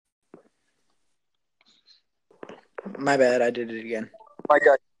My bad, I did it again. My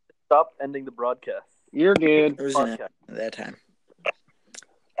God, stop ending the broadcast. You're good. It was in it at that time.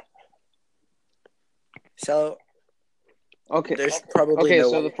 So, Okay. there's probably no way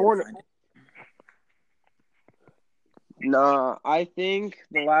so to find it. Nah, I think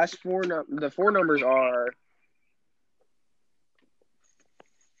the last the four numbers are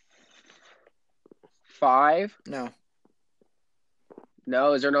 5. No,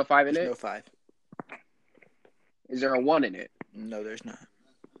 No, is there no 5 in there's it? no 5. Is there a 1 in it? No, there's not.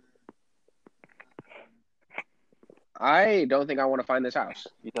 I don't think I want to find this house.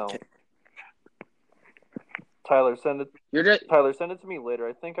 You know, Tyler, send it. Tyler, send it to me later.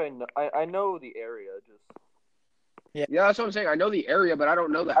 I think I know. I know the area. Yeah, that's what I'm saying. I know the area, but I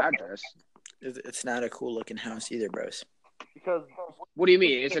don't know the address. It's not a cool looking house either, bros. Because what do you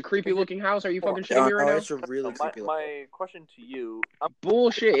mean? It's a creepy looking house? Are you fucking shitting me right now? It's a really creepy. My question to you.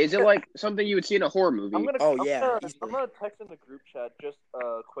 Bullshit. Is it like something you would see in a horror movie? I'm gonna text in the group chat just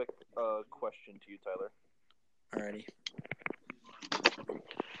a quick question to you, Tyler. Alrighty.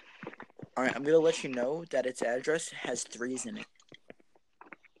 Alright, I'm gonna let you know that its address has 3s in it.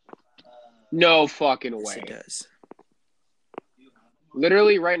 No fucking way. Yes, it does.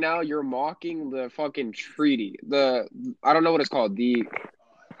 Literally, right now, you're mocking the fucking treaty. I don't know what it's called. The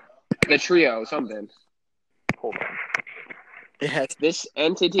trio, something. Hold on. It has this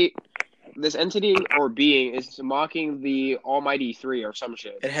entity or being is mocking the Almighty Three or some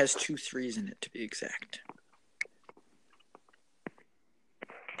shit. It has 2 3s in it, to be exact.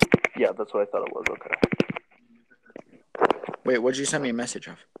 Yeah, that's what I thought it was. Okay. Wait, what'd you send me a message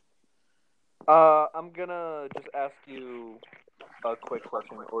of? I'm gonna just ask you a quick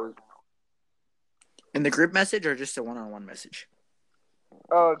question, or in the group message, or just a one-on-one message?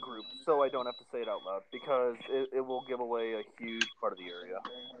 Group, so I don't have to say it out loud because it will give away a huge part of the area.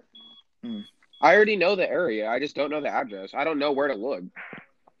 I already know the area. I just don't know the address. I don't know where to look.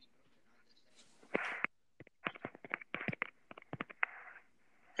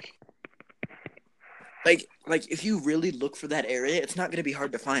 Like if you really look for that area, it's not going to be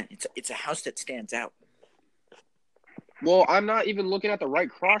hard to find. It's a house that stands out. Well, I'm not even looking at the right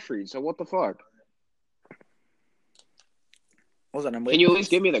cross street, so what the fuck? Hold on, I'm Can waiting. you at least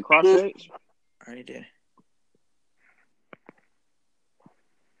give me the cross street? I already did.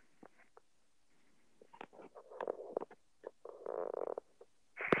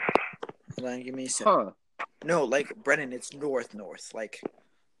 Hold on, give me a second. Huh. No, like, Brennan, it's north. Like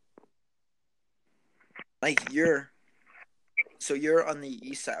you're on the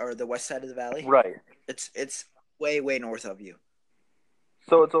east side or the west side of the valley? Right. It's way north of you.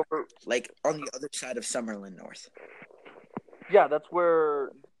 So it's over... like, on the other side of Summerlin North. Yeah, that's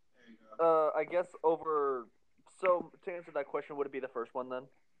where... I guess over... So, to answer that question, would it be the first one, then?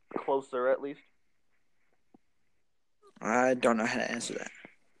 Closer, at least? I don't know how to answer that.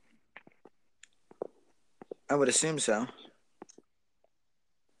 I would assume so.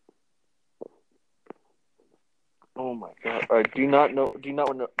 Oh my god! Do you not know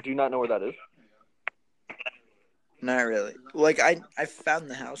where that is? Not really. Like I found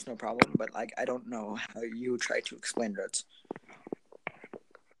the house, no problem, but like I don't know how you try to explain it.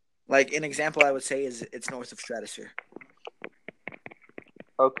 Like an example, I would say is it's north of Stratosphere.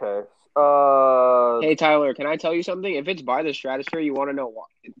 Okay. Hey Tyler, can I tell you something? If it's by the Stratosphere, you want to know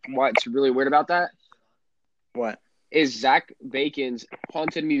what's really weird about that? What? Is Zach Bacon's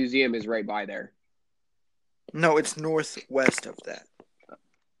Haunted Museum is right by there. No, it's northwest of that.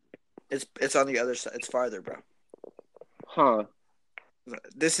 It's on the other side. It's farther, bro. Huh.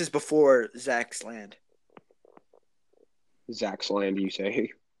 This is before Zach's land. Zach's land, you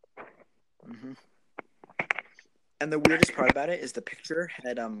say? Mm-hmm. And the weirdest part about it is the picture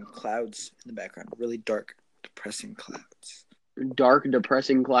had clouds in the background. Really dark, depressing clouds. Dark,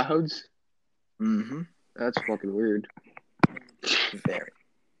 depressing clouds? Mm-hmm. That's fucking weird. Very.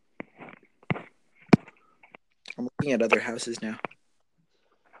 I'm looking at other houses now.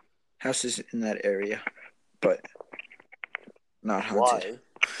 Houses in that area, but not haunted.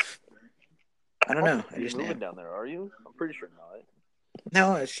 Why? I don't know. I You're just moving am. down there, are you? I'm pretty sure not.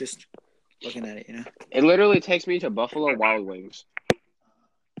 No, it's just looking at it, you know. It literally takes me to Buffalo Wild Wings.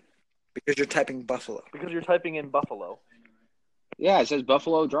 Because you're typing Buffalo. Because you're typing in Buffalo. Yeah, it says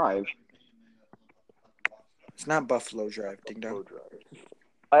Buffalo Drive. It's not Buffalo Drive, ding dong.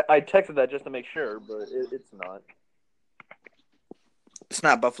 I texted that just to make sure, but it's not. It's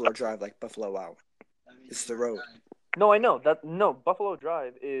not Buffalo Drive like Buffalo Wild. It's the road. No, I know that. No, Buffalo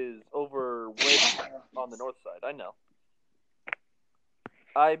Drive is over way on the north side. I know.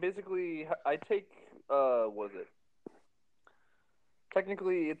 I take was it?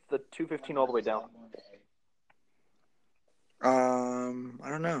 Technically, it's the 215 all the way down. I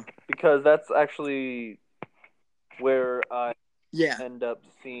don't know. Because that's actually where I Yeah, end up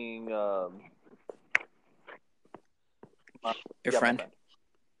seeing your my friend. friend.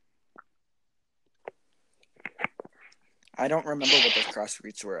 I don't remember what those cross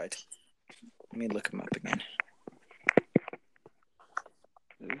streets were. Let me look them up again.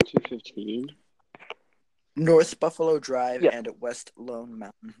 215. North Buffalo Drive Yeah. and West Lone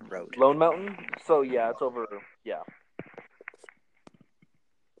Mountain Road. Lone Mountain. So yeah, it's over. Yeah.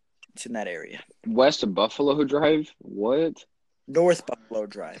 It's in that area. West of Buffalo Drive? What? North Buffalo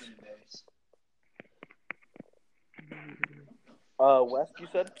Drive. West. You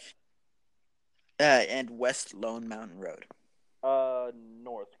said. And West Lone Mountain Road.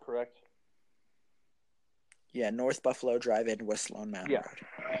 North. Correct. Yeah, North Buffalo Drive and West Lone Mountain Yeah.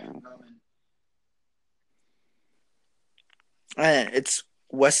 Road. And it's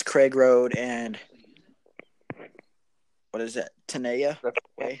West Craig Road and what is that? Tenaya That's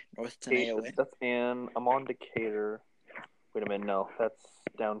Way? North Tenaya Way? That's in. I'm on Decatur. Wait a minute. No, that's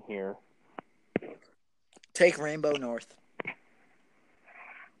down here. Take Rainbow North.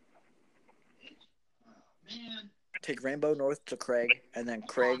 Take Rainbow North to Craig, and then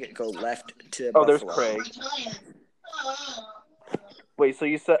Craig go left to Oh, Buffalo. there's Craig. Wait, so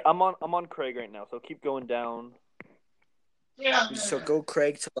you said I'm on Craig right now. So keep going down. So go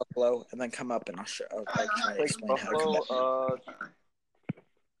Craig to Buffalo, and then come up, and I'll try to Craig explain how to come Buffalo. back.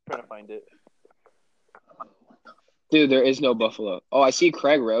 Trying to find it. Dude, there is no Buffalo. Oh, I see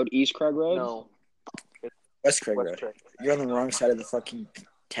Craig Road. East Craig Road? No, West Craig West Road. Craig. You're on the wrong side of the fucking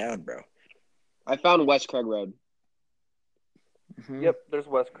town, bro. I found West Craig Road. Mm-hmm. Yep, there's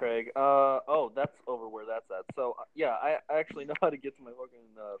West Craig. Oh, that's over where that's at. So yeah, I actually know how to get to my fucking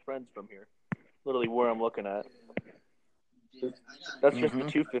friends from here. Literally where I'm looking at. That's just the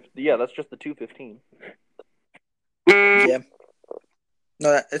 250. Yeah, that's just the 215. Yeah.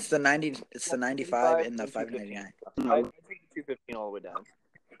 No, it's the 90. It's the 95 and the 599. I take the 215 all the way down,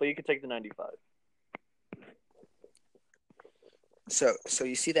 but you could take the 95. So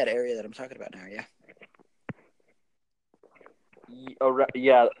you see that area that I'm talking about now, yeah?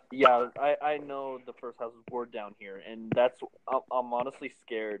 Yeah. I know the first houses were down here, and I'm honestly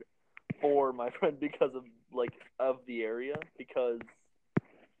scared for my friend because of the area because.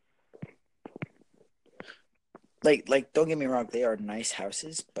 Like, don't get me wrong, they are nice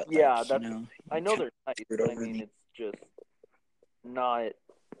houses, but Yeah, I know they're nice, but I mean, it's just not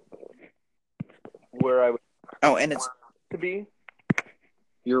where I would. Oh, and it's to be.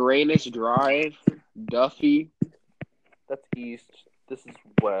 Uranus Drive, Duffy. That's east. This is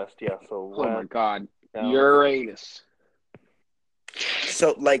west. Yeah, so west. Oh my God, down. Uranus.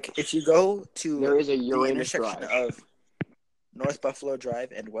 So, like, if you go to There is a the Uranus intersection Drive. of North Buffalo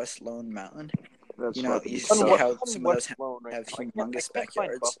Drive and West Lone Mountain, That's you know, fucking you sucks. see how some of those West Lone right have now. humongous I can't find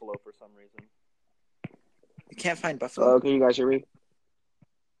backyards. Buffalo for some reason. You can't find Buffalo? Hello, can you guys hear me?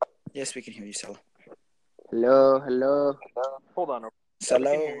 Yes, we can hear you, Sella. Hello. Hold on.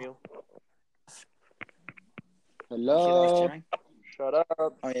 Hello. I can hear you. Hello. Shut up.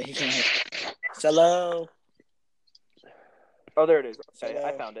 Oh yeah, he can't hear. Hello. Oh, there it is. Okay, Hello.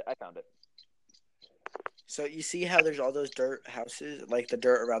 I found it. So you see how there's all those dirt houses, like the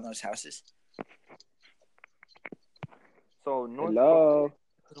dirt around those houses? So North Hello.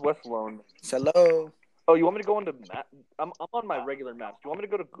 West Lone. Hello. Oh, you want me to go into map? I'm on my regular maps. Do you want me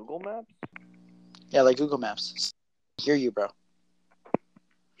to go to Google Maps? Yeah, like Google Maps. I hear you, bro.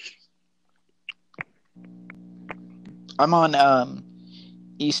 I'm on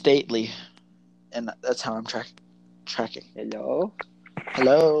East Stately, and that's how I'm tracking. Hello.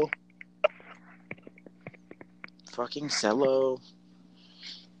 Hello. Fucking Cello.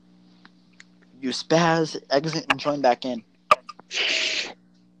 You spaz, exit and join back in.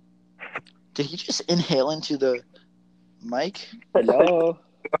 Did he just inhale into the mic? Hello.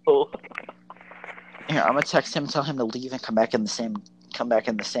 Oh. Here, I'm gonna text him, tell him to leave and come back in the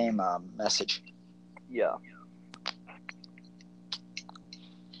same message. Yeah.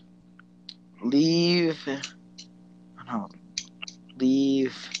 Leave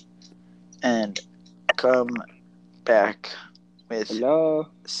and come back with Hello.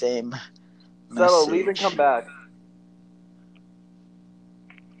 same Settle, message. leave and come back.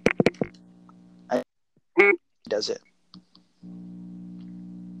 Does it?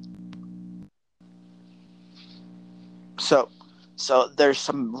 So there's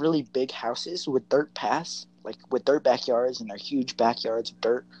some really big houses with dirt paths, like with dirt backyards, and they're huge backyards of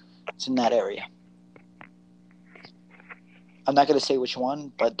dirt. It's in that area. I'm not gonna say which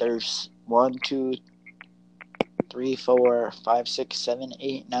one, but there's 1, 2, 3, 4, 5, 6, 7,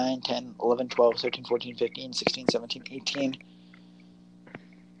 8, 9, 10, 11, 12, 13, 14, 15, 16, 17, 18,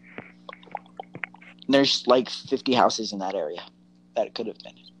 There's like 50 houses in that area that it could have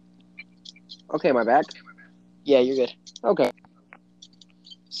been. Okay, am I back? Yeah, you're good. Okay.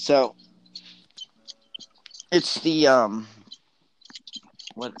 So it's the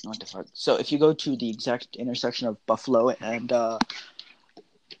what the fuck? So if you go to the exact intersection of Buffalo and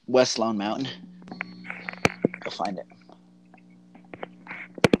West Lone Mountain, you'll find it.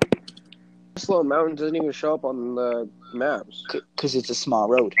 Slow Mountain doesn't even show up on the maps. Because it's a small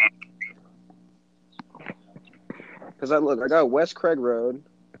road. Because I got West Craig Road.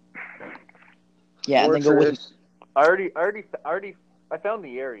 Yeah, and then go with I found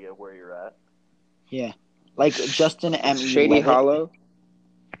the area where you're at. like Justin M. Shady Hollow.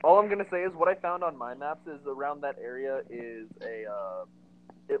 All I'm gonna say is what I found on my maps is around that area is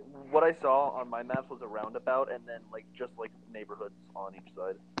what I saw on my maps was a roundabout and then like just like neighborhoods on each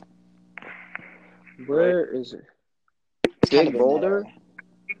side. Where is it? It's Big kind of in that Boulder? area.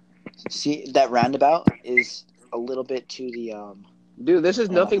 See, that roundabout is a little bit to the Dude, this is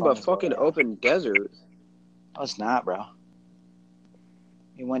I don't know nothing if but I'm fucking going out. open desert. Oh, it's not, bro.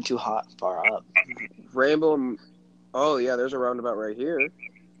 You went too far up. Ramble. Oh, yeah, there's a roundabout right here.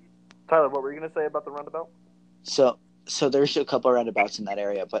 Tyler, what were you gonna say about the roundabout? So there's a couple of roundabouts in that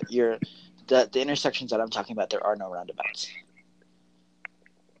area, but the intersections that I'm talking about, there are no roundabouts.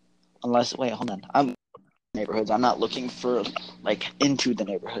 Unless, wait, hold on. I'm neighborhoods. I'm not looking for like into the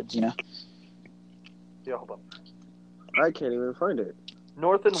neighborhoods, you know. Yeah, hold on. I can't even find it.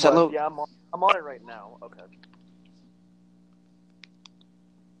 North and Selo- west. Yeah, I'm on it right now. Okay.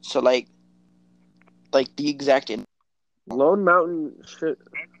 So like the exact Lone Mountain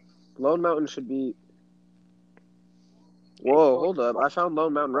should be. Whoa, hold up! I found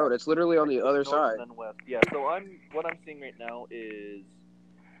Lone Mountain Road. It's literally on the other North side. and then west. Yeah. So what I'm seeing right now is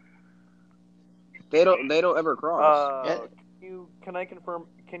They don't ever cross. Can I confirm?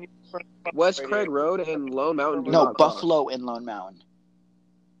 Can you confirm West Craig Road and Lone Mountain do no not cross. Buffalo and Lone Mountain.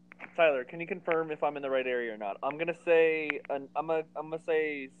 Tyler, can you confirm if I'm in the right area or not? I'm gonna say I'm gonna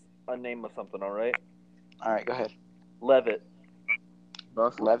say a name of something. All right. All right, go ahead. Levitt.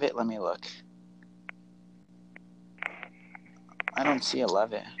 Buffalo. Levitt. Let me look. I don't see a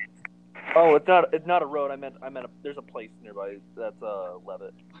Levitt. Oh, it's not a road. I meant there's a place nearby that's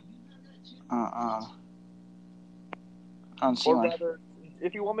Levitt. I don't see Or one. rather,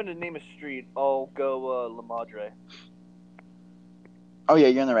 if you want me to name a street, I'll go La Madre. Oh yeah,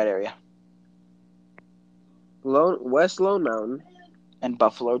 you're in the right area. West Lone Mountain. And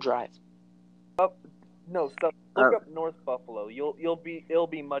Buffalo Drive. No, so look up North Buffalo. It'll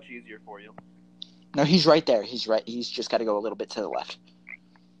be much easier for you. No, he's right there. He's right. He's just got to go a little bit to the left.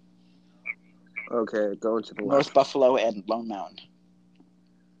 Okay, going to the North left. Buffalo and Lone Mountain.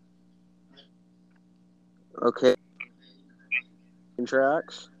 Okay.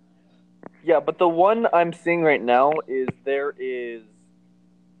 Tracks. Yeah, but the one I'm seeing right now is there is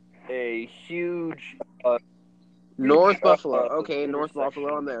a huge North Buffalo. Okay, North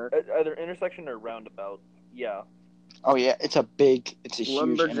Buffalo on there. Either intersection or roundabout. Yeah. Oh yeah, it's a huge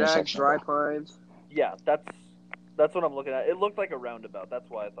Lumberjack, intersection. Dry Bro. Pines. Yeah, that's what I'm looking at. It looked like a roundabout. That's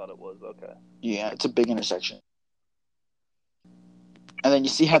why I thought it was. Okay. Yeah, it's a big intersection. And then you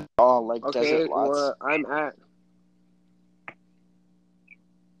see how they're all like desert lots. Well, I'm at.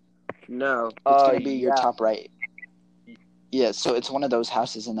 No. It's gonna be your top right. Yeah, so it's one of those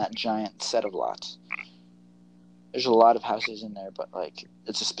houses in that giant set of lots. There's a lot of houses in there, but like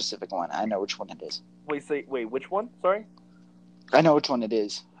it's a specific one. I know which one it is. Wait, which one? Sorry? I know which one it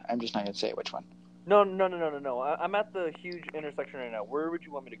is. I'm just not gonna say which one. No. I'm at the huge intersection right now. Where would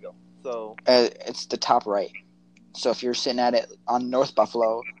you want me to go? So it's the top right. So if you're sitting at it on North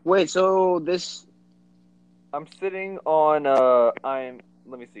Buffalo. Wait, so this. I'm sitting on.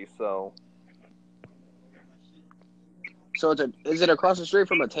 Let me see. So is it across the street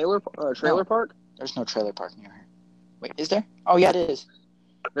from a trailer park? There's no trailer park near here. Wait, is there? Oh yeah, it is.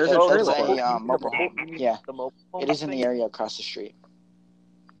 There's a trailer park. park. A mobile home. Yeah, the mobile home it is in the thing? area across the street.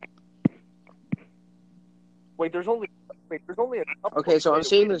 Wait, there's only a couple. Okay, so I'm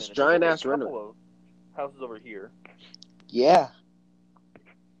seeing this giant ass rental. rental. Houses over here. Yeah.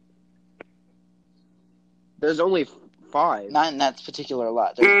 There's only 5. Not in that particular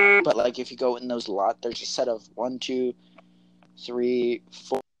lot, but like if you go in those lots, there's a set of 1, 2, 3,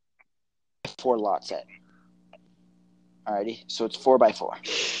 4 lot set. Alrighty, so it's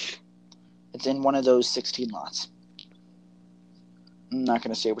 4x4. It's in one of those 16 lots. I'm not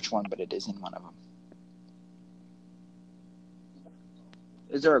gonna say which one, but it is in one of them.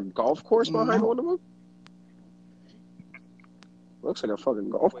 Is there a golf course behind No. one of them? Looks like a fucking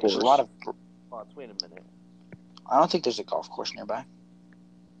golf course. There's a lot of. Wait a minute. I don't think there's a golf course nearby.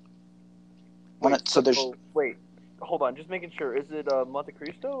 So there's wait, hold on, just making sure. Is it Monte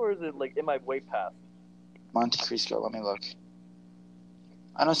Cristo or is it like am I way past? Monte Cristo. Let me look.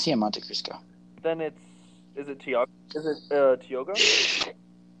 I don't see a Monte Cristo. Then is it Tioga? Is it Tioga?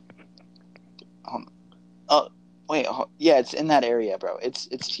 Oh wait, yeah, it's in that area, bro. It's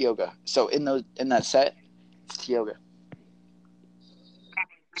Tioga. So in that set, it's Tioga.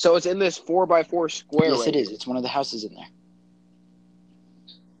 So it's in this 4x4 square. Yes, right it is. here. It's one of the houses in there.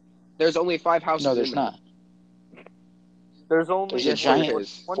 There's only 5 houses. No, there's in there. not. There's only There's a Yes, giant there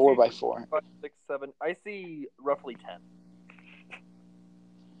is. 4x4. 5, 6, 7. I see roughly 10.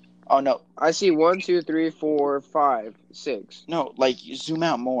 Oh no, I see 1, 2, 3, 4, 5, 6. no, like you zoom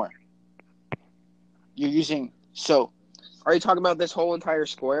out more. You're using Are you talking about this whole entire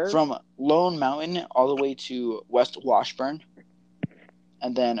square? from Lone Mountain all the way to West Washburn,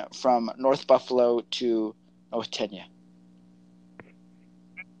 and then from North Buffalo to North Tenya.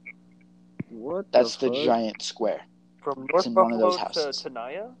 What? That's the fuck? giant square. From It's North in one of those Buffalo to houses.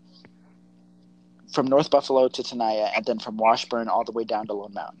 Tenaya? From North Buffalo to Tenaya, and then from Washburn all the way down to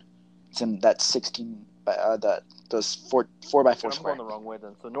Lone Mountain. It's in that 16 those 4x4 I'm square. going the wrong way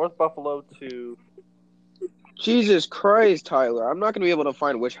then. So North Buffalo to Jesus Christ, Tyler. I'm not going to be able to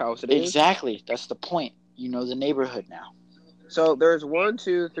find which house it is. Exactly. That's the point. You know the neighborhood now. So there's 1,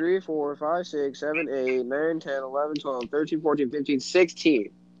 2, 3, 4, 5, 6, 7, 8, 9, 10, 11, 12, 13, 14, 15, 16.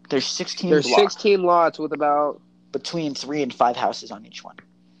 There's 16 There's blocks 16 lots with about... between 3 and 5 houses on each one.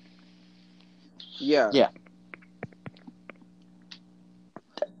 Yeah. Yeah.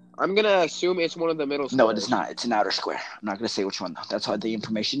 I'm going to assume it's one of the middle squares. No, it is not. It's an outer square. I'm not going to say which one, though. That's all the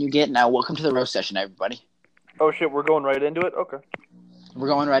information you get. Now, welcome to the roast session, everybody. Oh shit, we're going right into it? Okay. We're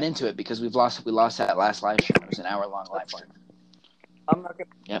going right into it because we lost that last live stream. It was an hour-long live stream. I'm not gonna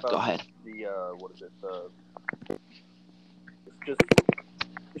Yep, go ahead. the what is it? Just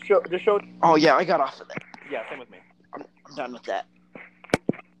show Oh, yeah, I got off of that. yeah, same with me. I'm done with that.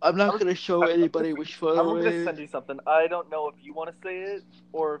 I'm not going to show anybody which photo I'm it gonna is. send you something. I don't know if you want to say it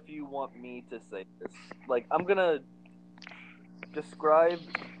or if you want me to say this. Like, I'm gonna describe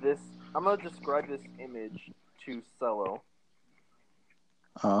this image to Cello.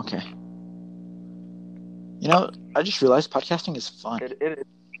 Oh, okay. You know, I just realized podcasting is fun. It is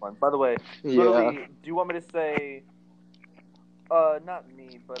fun. By the way, Yeah. literally, do you want me to say? Not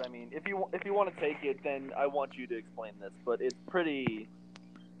me, but I mean, if you want to take it, then I want you to explain this. But it's pretty.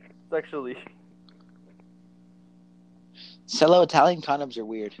 It's actually. Cello Italian condoms are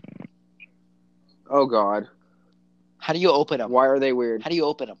weird. Oh, God. How do you open them? Why are they weird? How do you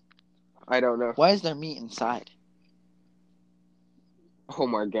open them? I don't know. Why is there meat inside? Oh,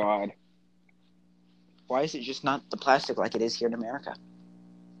 my God. Why is it just not the plastic like it is here in America?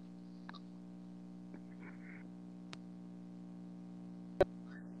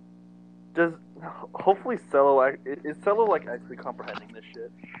 Hopefully Cello is Cello like actually comprehending this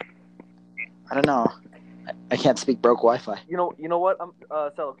shit? I don't know. I can't speak broke Wi-Fi. You know what?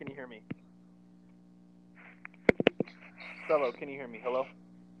 Cello, can you hear me? Cello, can you hear me? Hello?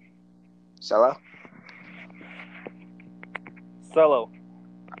 Cello? Cello.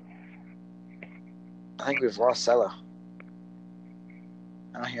 I think we've lost Cello.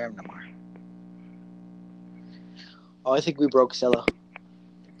 I don't hear him no more. Oh, I think we broke Cello.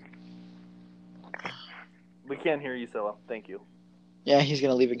 We can't hear you, Cello. Thank you. Yeah, he's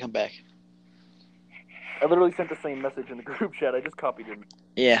gonna leave and come back. I literally sent the same message in the group chat. I just copied it.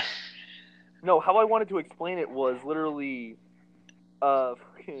 Yeah. No, how I wanted to explain it was literally,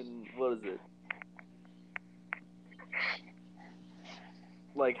 fucking, what is it?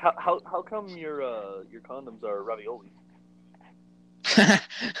 Like, how come your condoms are ravioli?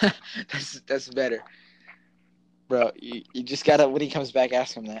 That's better. Bro, you just gotta, when he comes back,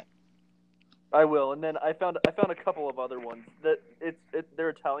 ask him that. I will, and then I found a couple of other ones that they're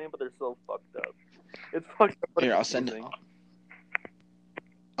Italian, but they're so fucked up. It's fucked up. But Here, it's amazing.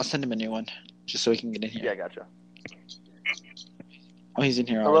 I'll send him a new one, just so he can get in here. Yeah, gotcha. Oh, he's in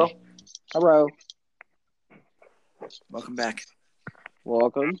here Hello? already. Hello. Welcome back.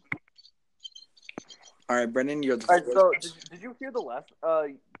 Welcome. All right, Brendan, you're the All right, so did you hear the last?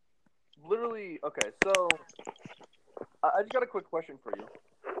 Literally, okay. So I just got a quick question for you.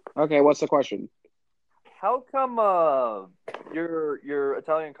 Okay, what's the question? How come your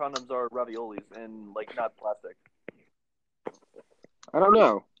Italian condoms are raviolis and like not plastic? I don't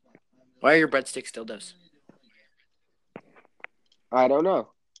know. Why are your breadsticks dildos? I don't know.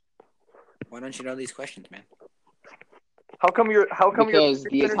 Why don't you know these questions, man? How come Because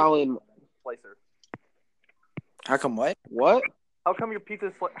your the Italian... slicer? How come what? What? How come your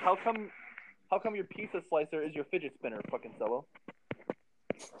pizza how come your pizza slicer is your fidget spinner, fucking Cello?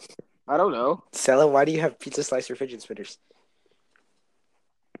 I don't know. Stella, why do you have pizza slicer fidget spinners?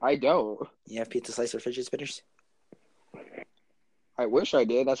 I don't. You have pizza slicer fidget spinners? I wish I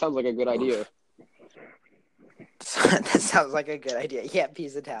did. That sounds like a good idea. That sounds like a good idea. Yeah,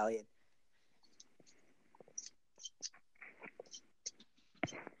 pizza Italian.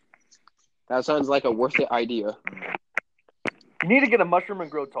 That sounds like a worth it idea. You need to get a mushroom and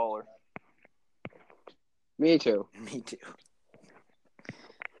grow taller. Me too. Me too.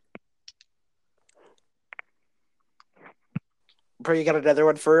 Bro, you got another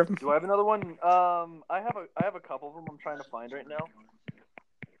one for him? Do I have another one? I have a couple of them I'm trying to find right now.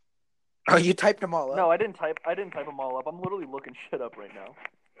 Oh, you typed them all up? No, I didn't type them all up. I'm literally looking shit up right now.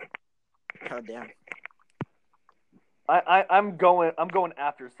 Oh, damn. I'm going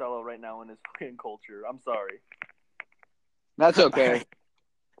after Cello right now in his fucking culture. I'm sorry. That's okay. Alright.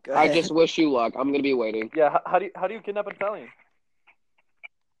 Go I ahead. just wish you luck. I'm gonna be waiting. Yeah, how do you kidnap an Italian?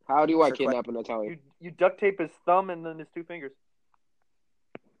 How do I Sure, kidnap an Italian? You duct tape his thumb and then his two fingers.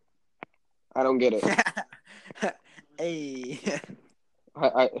 I don't get it. Hey.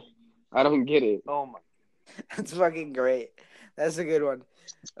 I don't get it. Oh my. That's fucking great. That's a good one.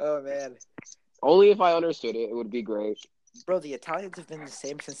 Oh, man. Only if I understood it, it would be great. Bro, the Italians have been the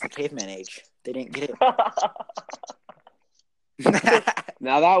same since the caveman age. They didn't get it.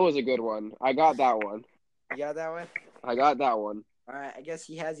 Now that was a good one. I got that one. You got that one? I got that one. Alright, I guess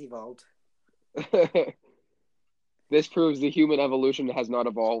he has evolved. This proves the human evolution has not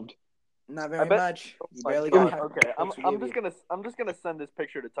evolved. Not very bet- much. You My barely God. got Okay, I'm just gonna send this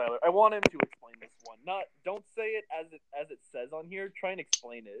picture to Tyler. I want him to explain this one. Don't say it as it says on here. Try and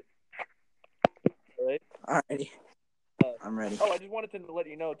explain it. All right. Alrighty. I'm ready. Oh, I just wanted to let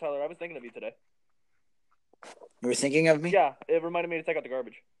you know, Tyler. I was thinking of you today. You were thinking of me? Yeah, it reminded me to take out the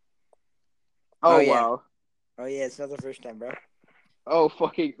garbage. Oh, Oh, yeah. wow. Oh, yeah, it's not the first time, bro. Oh,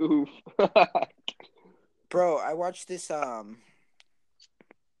 fucking oof. Bro, I watched this,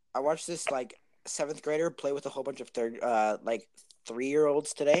 like, 7th grader play with a whole bunch of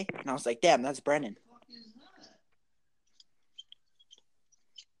 3-year-olds today. And I was like, damn, that's Brennan.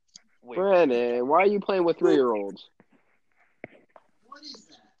 Wait. Brandon, why are you playing with 3-year-olds?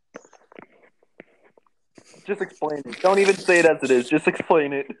 Just explain it. Don't even say it as it is. Just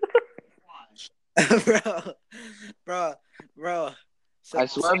explain it. Bro. So, I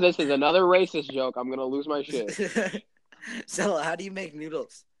swear if this is another racist joke, I'm gonna lose my shit. So, how do you make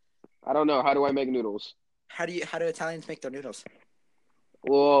noodles? I don't know. How do I make noodles? How do Italians make their noodles?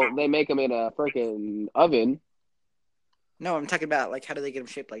 Well, they make them in a freaking oven. No, I'm talking about, like, how do they get them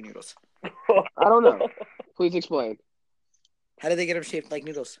shaped like noodles? I don't know. Please explain. How do they get them shaped like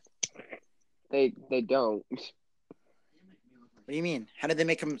noodles? They don't. What do you mean? How do they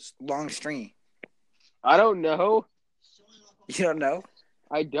make them long, stringy? I don't know. You don't know?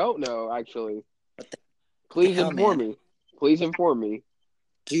 I don't know, actually. What the Please hell, inform man? me. Please inform me.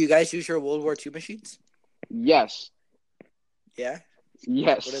 Do you guys use your World War II machines? Yes. Yeah?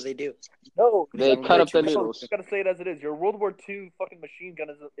 Yes. What do they do? No, They World cut War up the II machines? noodles. you gotta say it as it is. Your World War II fucking machine gun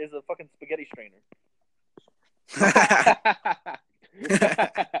is a fucking spaghetti strainer.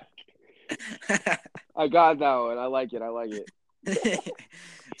 I got that one. I like it.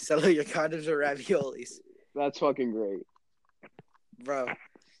 So your condoms are raviolis. That's fucking great. Bro.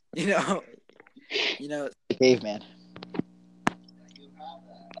 You know caveman.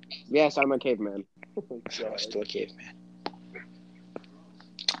 Yes, I'm a caveman. So I'm still a caveman.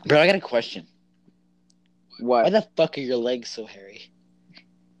 Bro, I got a question. Why What? the fuck are your legs so hairy?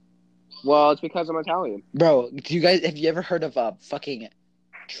 Well, it's because I'm Italian. Bro, have you ever heard of fucking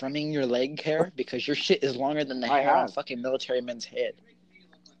trimming your leg hair? Because your shit is longer than the I hair on have. fucking military men's head.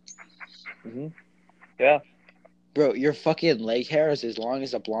 Mm-hmm. Yeah. Bro, your fucking leg hair is as long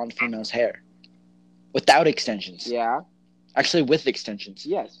as a blonde female's hair. Without extensions. Yeah. Actually, with extensions.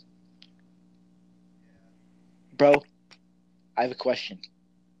 Yes. Bro, I have a question.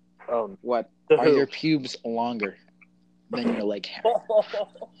 What? Are your pubes longer than your leg hair?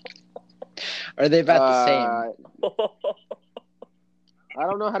 Are they about the same? I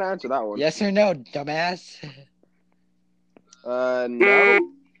don't know how to answer that one. Yes or no, dumbass? No.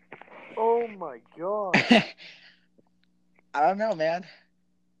 Oh my god. I don't know, man.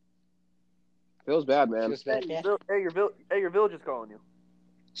 Feels bad, man. Feels bad, man. Your village is calling you.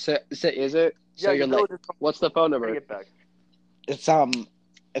 So Is it? so your leg. village is calling What's the phone you. number? Get back. It's the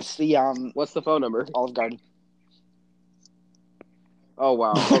What's the phone number? Olive Garden. Oh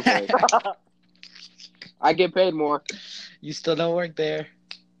wow. Okay. I get paid more. You still don't work there.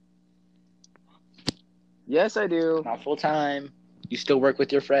 Yes, I do. Not full time. You still work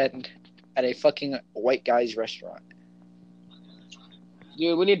with your friend at a fucking white guy's restaurant.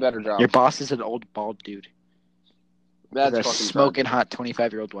 Dude, we need better jobs. Your boss is an old bald dude That's with a fucking smoking sad. hot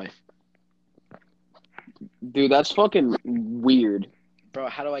 25-year-old wife. Dude, that's fucking weird. Bro,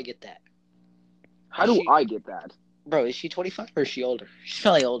 how do I get that? How do She- I get that? Bro, is she 25 or is she older? She's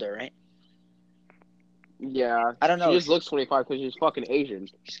probably older, right? Yeah. I don't know. She just looks 25 because she's fucking Asian.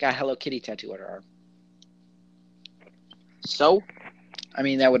 She's got a Hello Kitty tattoo on her arm. So? I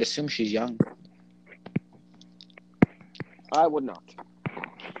mean, I would assume she's young. I would not.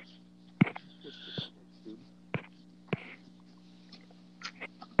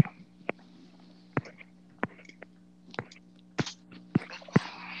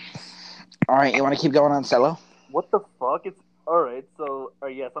 All right, you want to keep going on Cello? What the fuck? It's alright. So,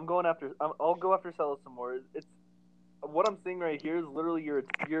 yes, I'm going after. I'll go after Cello some more. It's what I'm seeing right here is literally your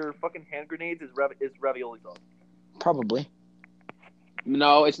fucking hand grenades is ravioli sauce. Probably.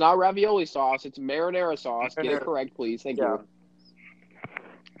 No, it's not ravioli sauce. It's marinara sauce. Get it Marinara. correct, please. Thank Yeah. you.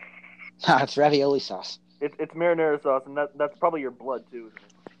 Nah, it's ravioli sauce. It's marinara sauce, and that's probably your blood too, isn't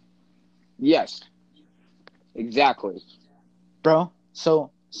it? Yes. Exactly. Bro, so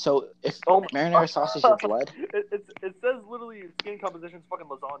if Oh my- marinara sauce is your blood, It says literally skin composition is fucking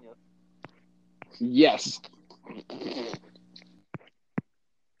lasagna. Yes.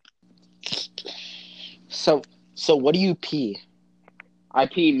 so what do you pee? I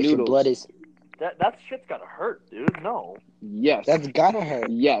pee If noodles. your blood is That shit's gotta hurt, dude. No. Yes. that's gotta hurt.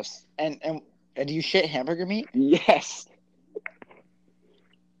 Yes. And do you shit hamburger meat? Yes.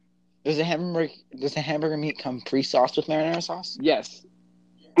 Does the hamburger meat come pre-sauced with marinara sauce? Yes.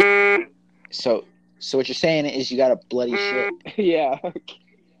 So what you're saying is you got a bloody shit. Yeah.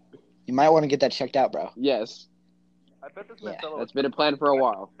 You might want to get that checked out, bro. Yes. I bet this Yeah, Mancello That's been a plan for a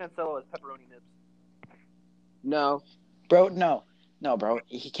while. has pepperoni nips. No. Bro, no, bro.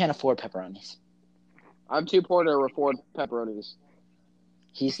 He can't afford pepperonis. I'm too poor to afford pepperonis.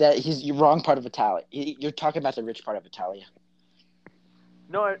 He's the wrong part of Italia. You're talking about the rich part of Italia.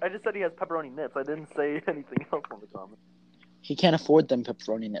 No, I just said he has pepperoni nips. I didn't say anything else on the comment. He can't afford them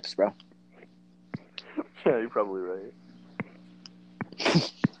pepperoni nips, bro. Yeah, you're probably right.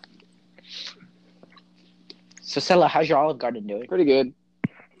 So, Sela, how's your Olive Garden doing? Pretty good.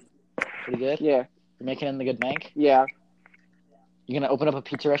 Pretty good? Yeah. You're making it in the good bank? Yeah. You gonna open up a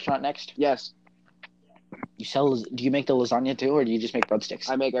pizza restaurant next? Yes. Do you make the lasagna too, or do you just make breadsticks?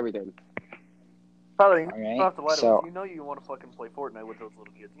 I make everything. Tyler, you All don't right, have to lie to so- us. You know you want to fucking play Fortnite with those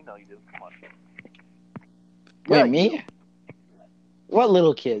little kids. You know you do. Come on. Wait, Yeah, me? What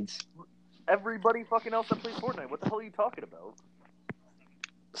little kids? Everybody fucking else that plays Fortnite. What the hell are you talking about?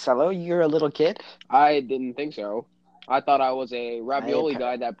 Selo, you're a little kid? I didn't think so. I thought I was a ravioli I-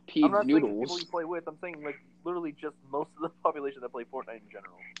 guy that I'm peed not saying the people noodles. you play with. I'm saying like literally just most of the population that play Fortnite in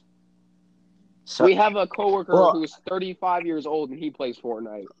general. So We have a coworker Well- who's 35 years old and he plays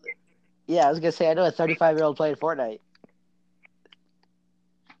Fortnite. yeah, I was gonna say I know a 35-year-old playing Fortnite.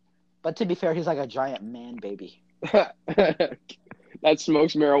 But to be fair, he's like a giant man baby. That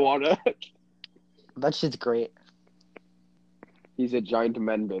smokes marijuana. That shit's great. He's a giant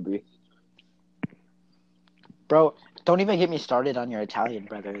man baby. Bro, don't even get me started on your Italian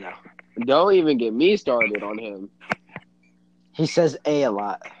brother though. Don't even get me started on him. He says a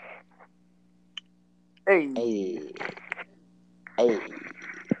lot. Hey, A. I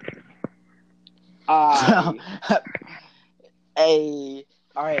A.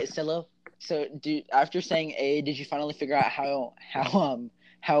 All right, Selo. So, after saying A, did you finally figure out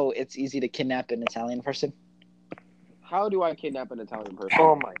how it's easy to kidnap an Italian person? How do I kidnap an Italian person?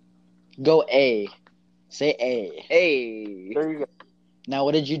 oh my. Go A. Say A. Hey, There you go. Now,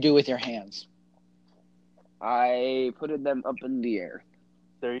 what did you do with your hands? I put them up in the air.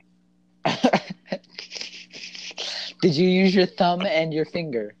 There you Did you use your thumb and your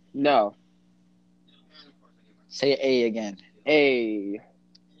finger? No. Say A again. Hey,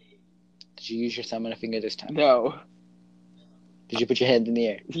 Did you use your thumb and a finger this time? no. Did you put your hands in the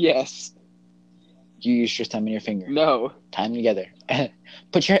air? Yes. You used your thumb and your finger. No. Time together.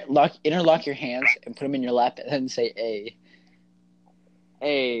 Interlock your hands and put them in your lap and then say A.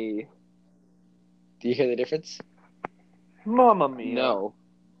 Hey, Do you hear the difference? Mamma mia. no.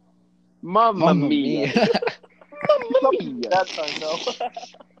 Mamma mia. Mamma mia. That time, no.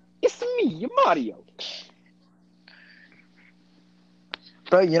 It's me, Mario.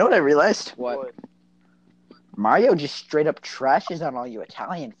 Bro, you know what I realized? What? Mario just straight up trashes on all you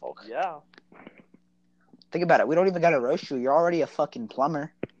Italian folk. Yeah. Think about it. We don't even gotta roast you. You're already a fucking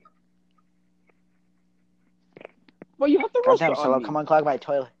plumber. Well, you have to roast Goddamn, it Selo, on me. come unclog my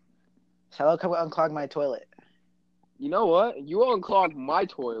toilet. Selo, come unclog my toilet. You know what? You unclogged my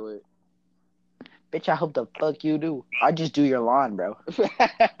toilet. Bitch, I hope the fuck you do. I just do your lawn, bro.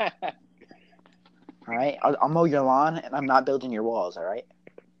 All right, I'll mow your lawn, and I'm not building your walls. All right.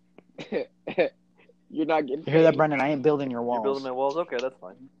 You're not getting You hear that, paid. Brendan? I ain't building your walls. You're building my walls? Okay, that's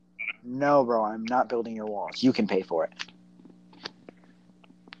fine. No, bro, I'm not building your walls. You can pay for it.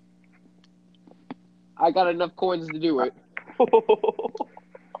 I got enough coins to do it.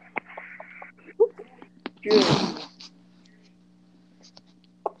 Good.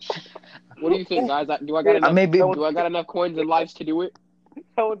 What do you think, guys? Do I got enough? Do I got enough coins and lives to do it?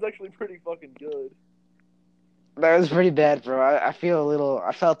 That one's actually pretty fucking good. That was pretty bad, bro. I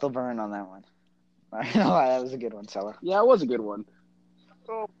felt the burn on that one. I know that was a good one, Sella. Yeah, it was a good one.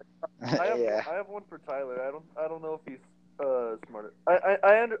 Oh, Yeah. I have one for Tyler. I don't know if he's smarter.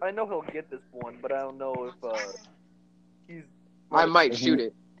 I know he'll get this one, but I don't know if he's. I might shoot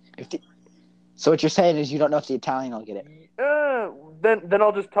it. So what you're saying is you don't know if the Italian will get it. Then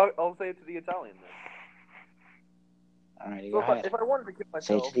I'll just talk. I'll say it to the Italian then. Alrighty, So go ahead. if I wanted to kill Say it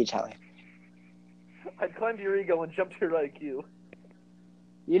myself, to the Italian. I'd climb to your ego and jump to your IQ.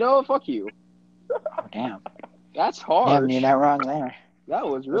 You know what? Fuck you. Oh, damn. That's hard. Damn, you're not wrong there. That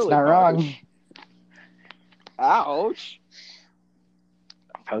was That's really not harsh. wrong. Ouch.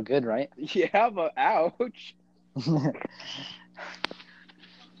 Felt good, right? Yeah, but ouch.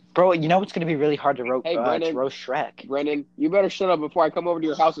 Bro, you know what's gonna be really hard to roast? Hey, Brennan. To roast Shrek. Brennan, you better shut up before I come over to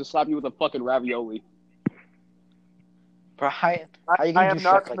your house and slap you with a fucking ravioli. Bro, how are you gonna do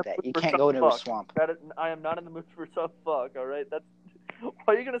Shrek like that? You can't go into a swamp. I am not in the mood for some fuck. All right, that's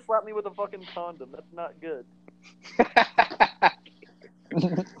why are you gonna slap me with a fucking condom? That's not good.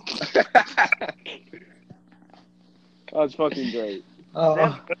 That's fucking great. Oh.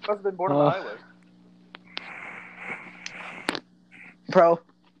 Damn, that must have been born on the highway. Bro,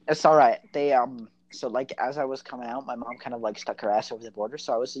 it's all right. They so like as I was coming out, my mom kind of like stuck her ass over the border,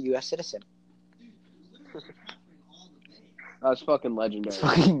 so I was a U.S. citizen. That's fucking legendary. It's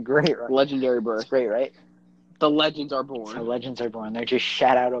fucking great, right? Legendary birth. It's great, right? The legends are born. So legends are born. They're just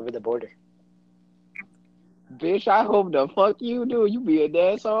shot out over the border. Bitch, I hope the fuck you do. You be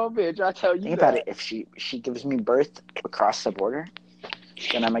a asshole, bitch. I tell you Think that. about it. If she gives me birth across the border,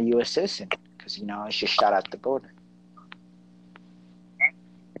 then I'm a U.S. citizen because I was just shot out the border.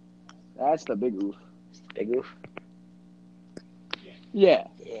 That's the big oof. Big oof. Yeah.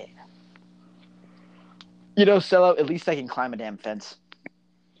 Yeah. Sellout, at least I can climb a damn fence.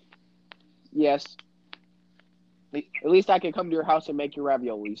 Yes. At least I can come to your house and make your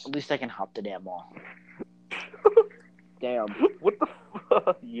raviolis. At least I can hop the damn wall. Damn. What the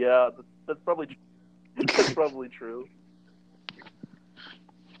fuck? Yeah, that's probably that's probably true.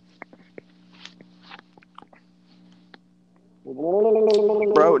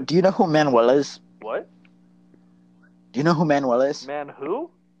 Bro, do you know who Manuel is? What? Do you know who Manuel is? Man, who?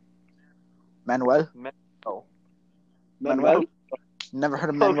 Manuel? Oh. Manuel? Never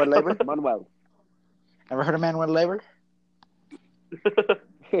heard of Manuel Labor? Manuel. Ever heard of Manuel Labor?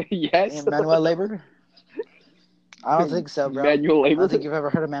 Yes. Yeah, Manuel Labor? I don't think so, bro. Manual I labor? don't think you've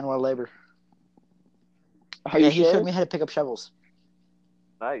ever heard of Manuel Labor. Are you he sure? showed me how to pick up shovels.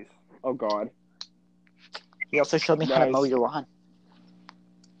 Nice. Oh, God. He also showed me how to mow your lawn.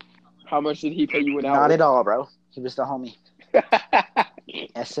 How much did he pay you an hour? Not at all, bro. He was the homie.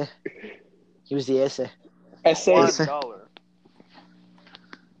 Esse. He was the esse. $1.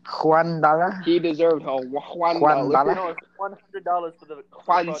 Juan Dollar? He deserved a Juan Dollar. No, it's $100 for the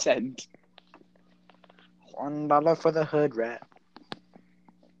Juan cent. $1 for the hood rat.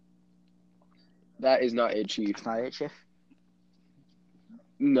 That is not it, Chief. It's not it, Chief?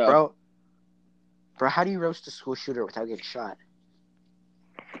 No. Bro, how do you roast a school shooter without getting shot?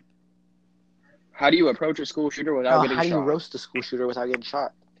 How do you approach a school shooter without getting shot? How do you roast a school shooter without getting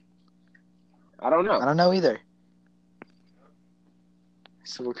shot? I don't know. I don't know either.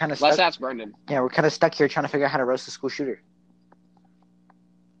 So we're kind of stuck. Let's ask Brendan. Yeah, we're kind of stuck here trying to figure out how to roast a school shooter.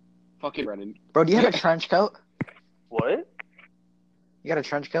 Fucking Brendan. Bro, do you have a trench coat? What? You got a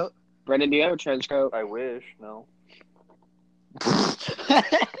trench coat? Brendan, do you have a trench coat? I wish. No.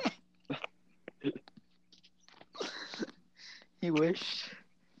 He wished.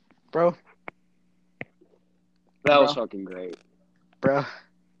 Bro. That was fucking great. Bro.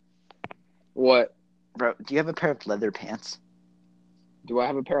 What? Bro, do you have a pair of leather pants? Do I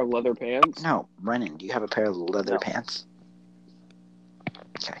have a pair of leather pants? No, Brennan, do you have a pair of leather pants?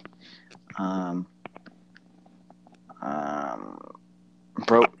 Okay.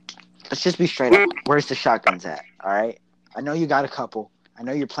 Bro, let's just be straight up. Where's the shotguns at? All right. I know you got a couple. I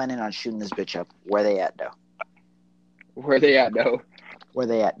know you're planning on shooting this bitch up. Where they at, though? Where they at, though? Where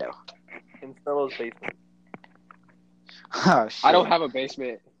they at, though? In Stella's basement. Oh shit. I don't have a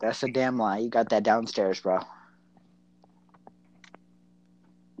basement. That's a damn lie. You got that downstairs, bro.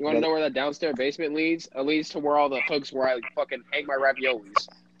 You want to know where that downstairs basement leads? It leads to where all the hooks where I fucking hang my raviolis.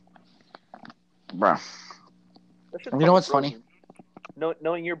 Bro. That shit's You know what's fucking funny? frozen.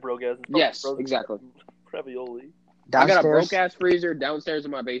 Knowing your brogas is Yes, frozen exactly. ravioli. I got a Downstairs, broke ass freezer downstairs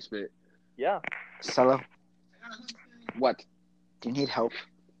in my basement. Yeah. Solo, What? do you need help?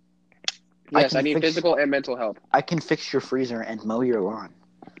 Yes, can I need fix- physical and mental help. I can fix your freezer and mow your lawn.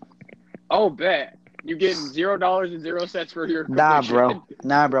 Oh, bet. You getting $0.00 for your Nah, commission.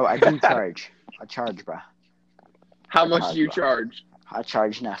 bro. I do charge. I charge, bro. How much do you charge? I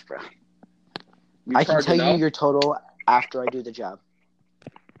charge enough, bro. You I can charge tell enough? you your total after I do the job.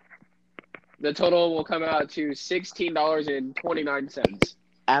 The total will come out to $16.29.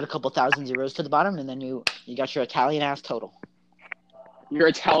 Add a couple thousand zeros to the bottom, and then you got your Italian ass total. Your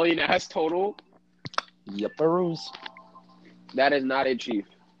Italian ass total? Yupparoos. That is not it, Chief.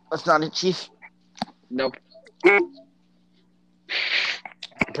 That's not it, Chief. Nope.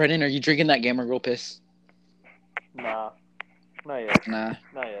 Brennan, are you drinking that Gamer Girl piss? Nah. Not yet. Nah.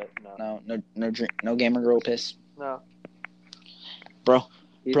 Not yet. No. No Gamer Girl piss. No. Bro,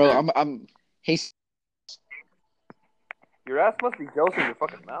 He's not. I'm. Hey, Your ass must be jealous of your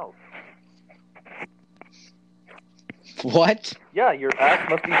fucking mouth. what? Yeah, your ass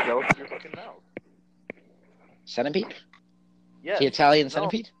must be jealous of your fucking mouth. Centipede? Yes. The Italian No.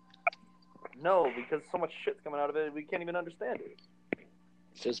 centipede? No, because so much shit's coming out of it, we can't even understand it.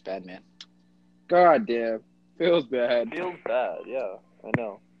 Feels bad, man. God damn. Feels bad. Feels bad, yeah. I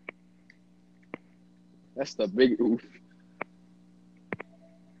know. That's the big oof.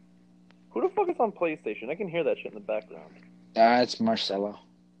 Who the fuck is on PlayStation? I can hear that shit in the background. It's Marcelo.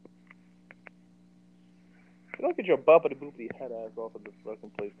 You don't get your boppity boopity head ass off of the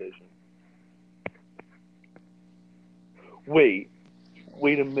fucking PlayStation. Wait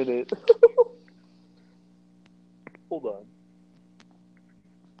a minute. Hold on.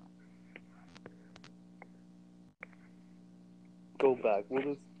 Go back. We'll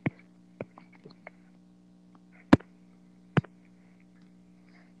just.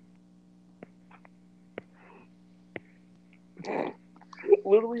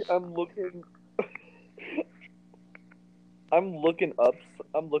 Literally, I'm looking up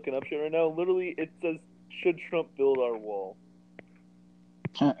shit right now. Literally, it says, "Should Trump build our wall?"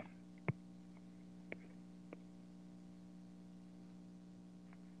 Huh.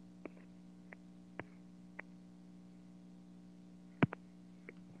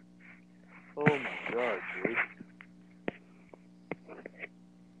 Oh my god, dude.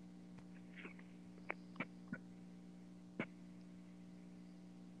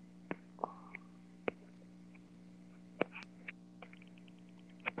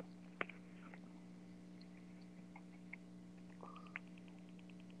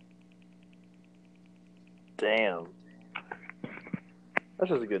 Damn. That's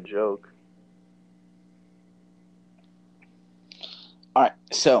just a good joke. Alright,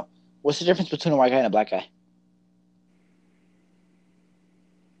 so, what's the difference between a white guy and a black guy?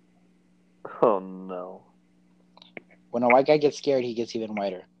 Oh no. When a white guy gets scared, he gets even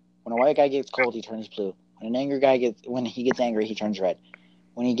whiter. When a white guy gets cold, he turns blue. When he gets angry, he turns red.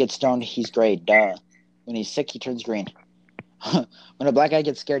 When he gets stoned, he's gray. Duh. When he's sick, he turns green. When a black guy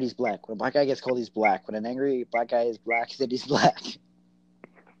gets scared, he's black. When a black guy gets cold, he's black. When an angry black guy is black, then he's black.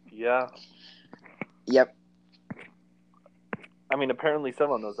 Yeah. Yep. I mean, apparently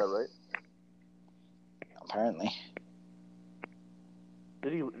someone knows that, right? Apparently.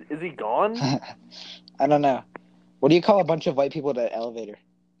 Is he gone? I don't know. What do you call a bunch of white people at an elevator?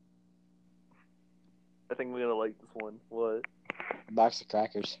 I think we're gonna like this one. What? A box of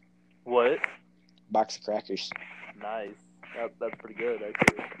crackers. What? Box of crackers. Nice. That's pretty good,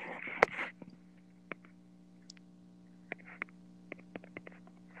 actually.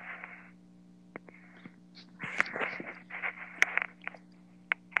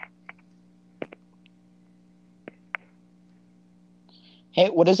 Hey,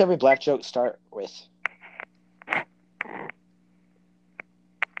 what does every black joke start with?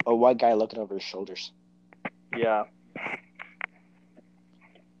 A white guy looking over his shoulders. Yeah.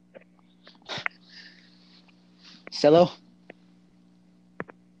 Cello?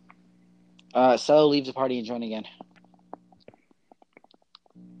 Cello leaves the party and join again.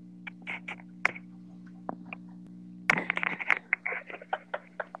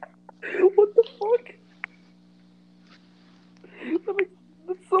 What the fuck?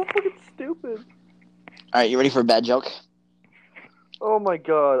 That's so fucking stupid. Alright, you ready for a bad joke? Oh my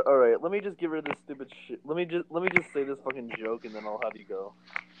god. Alright, let me just get rid of this stupid shit. Let me just say this fucking joke and then I'll have you go.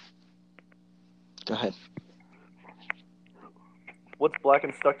 Go ahead. What's black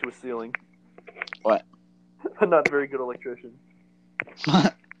and stuck to a ceiling? What? I'm not a very good electrician. All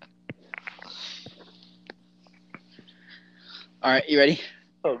right, you ready?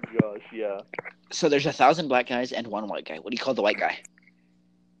 Oh gosh, yeah. So there's 1,000 black guys and 1 white guy. What do you call the white guy?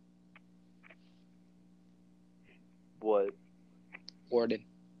 What? Warden.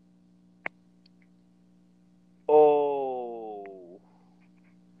 Oh.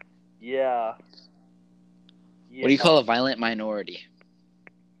 Yeah. What do you call a violent minority?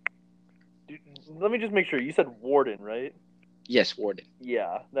 Dude, let me just make sure. You said warden, right? Yes, warden.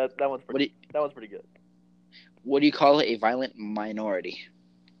 Yeah, that one's pretty. That one's pretty good. What do you call a violent minority?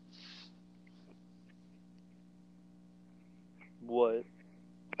 What?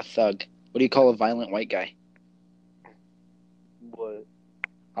 A thug. What do you call a violent white guy? What?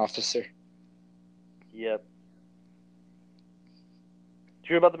 Officer. Yep. Did you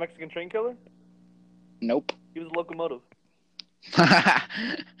hear about the Mexican train killer? Nope. He was a locomotive.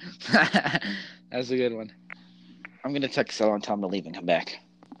 That's a good one. I'm gonna text Sel and tell him to leave and come back.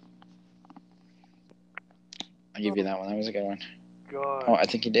 I'll give you that one. That was a good one. God. Oh, I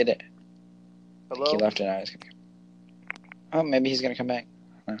think he did it. Hello? He left it. I was gonna... Oh, maybe he's gonna come back.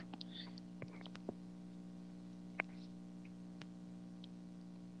 Huh.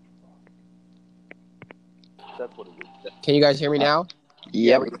 That's what it is. Can you guys hear me now?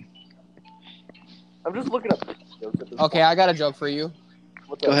 Yep. I'm just looking up jokes at this Okay, point. I got a joke for you.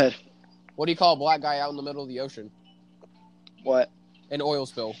 What's Go up? ahead. What do you call a black guy out in the middle of the ocean? What? An oil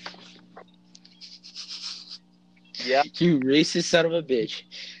spill. Yeah. You racist son of a bitch.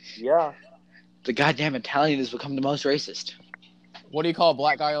 Yeah. The goddamn Italian has become the most racist. What do you call a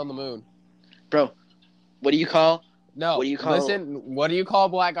black guy on the moon? Bro, what do you call... No. What do you call- Listen, what do you call a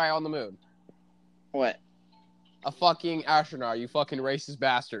black guy on the moon? What? A fucking astronaut, you fucking racist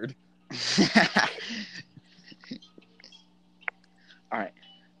bastard.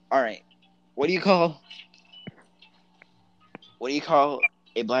 Alright. What do you call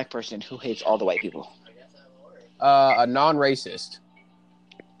a black person who hates all the white people? A non-racist.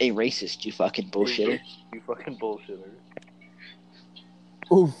 A racist, you fucking bullshitter. You fucking bullshitter.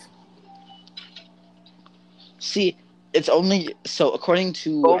 Oof. See, it's only... So, according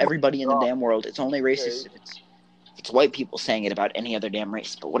to Oh my everybody in the God. damn world, it's only racist Okay. if it's white people saying it about any other damn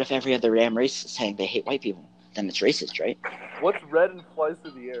race. But what if every other damn race is saying they hate white people? Then it's racist, right? What's red and flies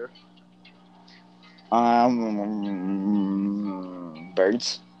through the air?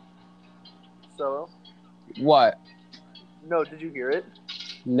 Birds. So? What? No, did you hear it?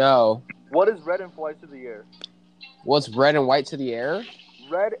 No. What is red and flies through the air? What's red and white to the air?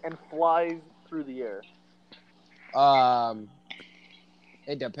 Red and flies through the air.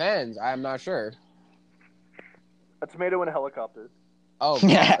 It depends. I'm not sure. A tomato and a helicopter. Oh,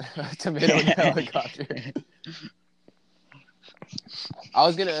 Yeah. tomato and helicopter. I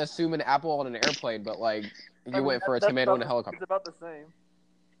was gonna assume an apple on an airplane, but like you went for a tomato and a helicopter. It's about the same.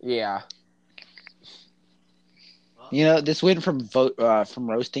 Yeah. You know, this went from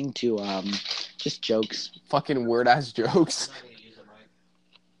roasting to just jokes. Fucking weird ass jokes.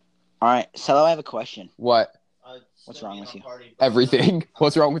 All right, so I have a question. What? What's wrong with you? Everything.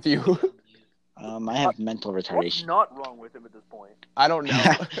 What's wrong with you? I have mental What's retardation. not wrong with him at this point? I don't know.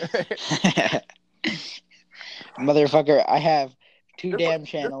 Motherfucker, I have two This damn one-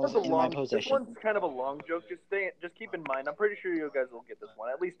 channels this one's a in my long- possession. This one's kind of a long joke. Just keep in mind. I'm pretty sure you guys will get this one.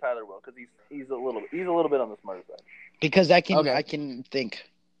 At least Tyler will, because he's a little bit on the smarter side. Because I can Okay. I can think.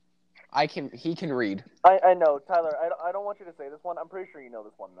 He can read. I know, Tyler. I don't want you to say this one. I'm pretty sure you know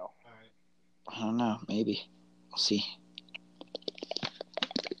this one though. I don't know, maybe. We'll see.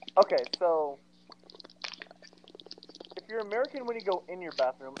 Okay, so if you're American when you go in your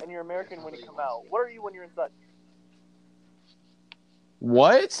bathroom and you're American when you come out, what are you when you're inside?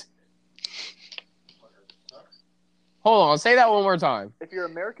 What? Hold on, say that one more time. If you're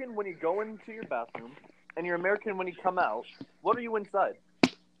American when you go into your bathroom and you're American when you come out, what are you inside?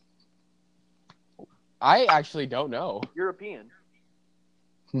 I actually don't know. European.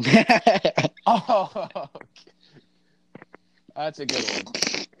 Oh, that's a good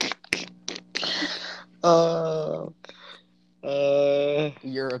one.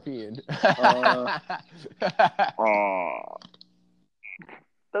 European.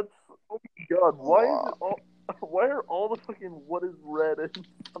 That's oh my god. Why are all the fucking what is red and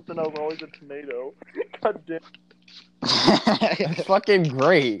something else always a tomato? God damn. That's fucking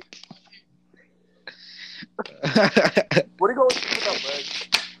great. What do you call a sheep without legs?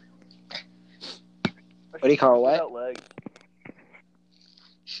 What do you call what? Without legs.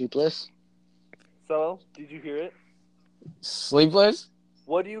 Sheepless? So, did you hear it? Sleepless?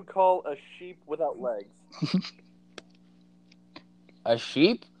 What do you call a sheep without legs? A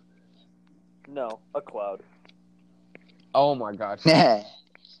sheep? No, a cloud. Oh my god. What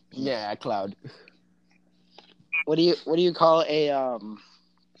Yeah, a cloud. do you call a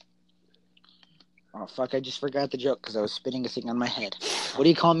Oh fuck! I just forgot the joke because I was spinning a thing on my head. What do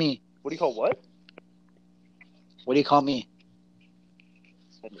you call me? What do you call what? What do you call me?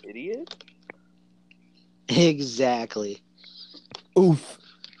 An idiot? Exactly. Oof.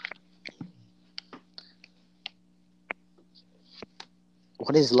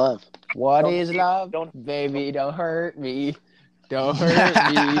 What is love? What Don't is hate- love? don't- Baby, don't hurt me. Don't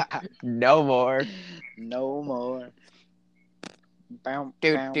hurt me no more. No more. Do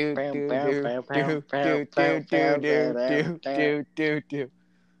do do do do do do do do do do do.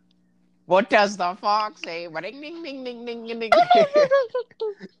 What does the fox say? Ding ding ding ding ding ding ding.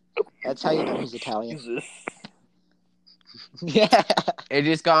 That's how you know he's Italian. Jesus. Yeah. It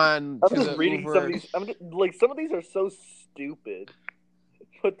just gone I'm to just the reading Uber. some of these. Like some of these are so stupid,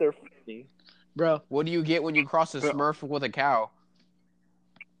 but they're funny. Bro. What do you get when you cross a Bro. Smurf with a cow?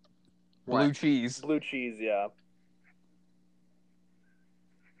 What? Blue cheese. Blue cheese, yeah.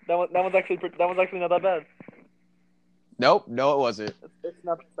 That one's actually not that bad. Nope, no, it wasn't. It's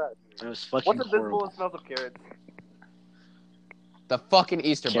not that bad. That was fucking What's invisible horrible. and smells of carrots? The fucking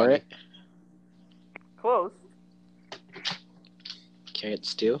Easter Carrot? bunny. Close. Carrot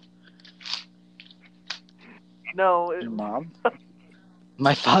stew? No, Your mom?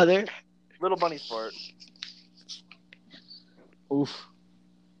 My father? little bunny's fart. Oof.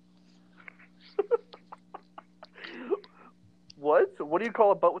 What? What do you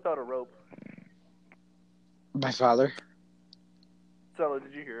call a boat without a rope? My father? Stella,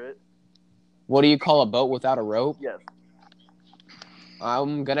 did you hear it? What do you call a boat without a rope? Yes.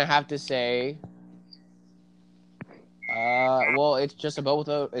 I'm gonna have to say, well, it's just a boat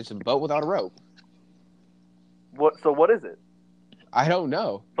without a rope. What? So what is it? I don't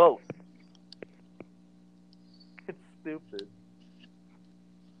know. Boat. It's stupid.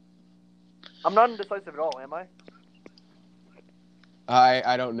 I'm not indecisive at all, am I?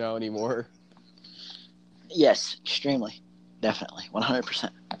 I don't know anymore. Yes, extremely. Definitely.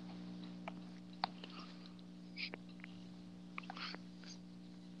 100%.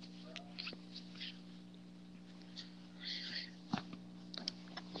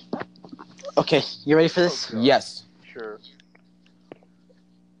 Okay, you ready for this? Oh, God. Yes, Sure.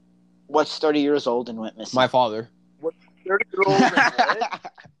 What's 30 years old and went missing? my father. 30-year-old and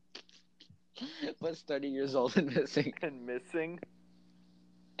what? What's 30 years old and missing? And missing?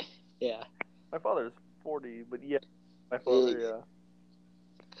 Yeah. My father's 40, but yeah. My father, yeah.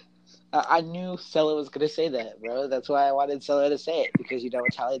 I knew Stella was going to say that, bro. That's why I wanted Stella to say it, because you know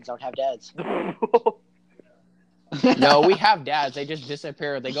Italians don't have dads. No, we have dads. They just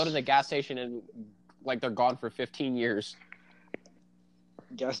disappear. They go to the gas station and like they're gone for 15 years.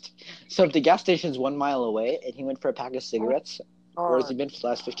 So if the gas station's 1 mile away and he went for a pack of cigarettes, where has he been for the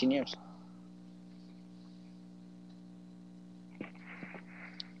last 15 years?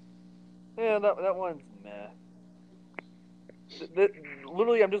 Yeah, that one's meh.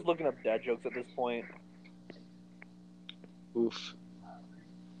 Literally, I'm just looking up dad jokes at this point. Oof.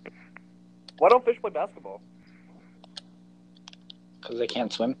 Why don't fish play basketball? Because they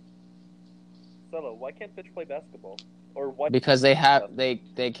can't swim? Stella, why can't fish play basketball? Or why? Because they can't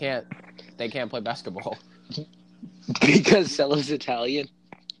play basketball. Because Stella's Italian?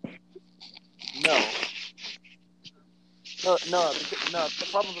 No. No, the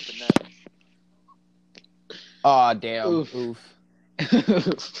problem's with the net. Aw, damn. Oof.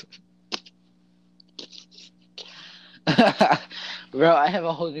 Oof. Bro, I have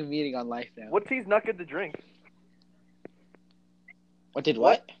a whole new meaning on life now. What tea's not good to drink? What did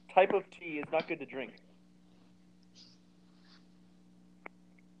what? Type of tea is not good to drink?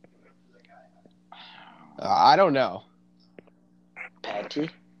 I don't know. Bad tea?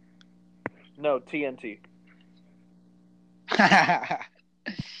 No, TNT.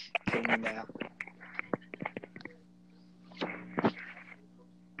 Kill me now.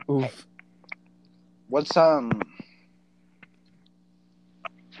 Oof. What's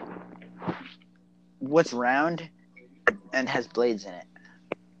round and has blades in it?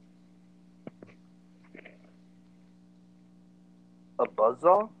 A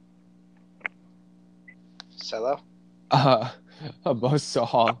buzzsaw? Cello? A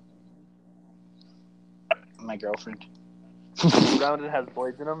buzzsaw. My girlfriend. Round and has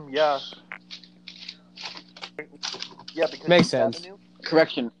blades in them? Yeah. Yeah, because Makes it's sense. avenue.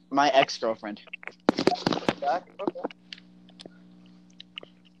 Correction, my ex-girlfriend. Back? Okay.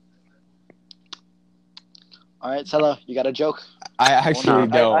 All right, Cello, you got a joke? I actually no.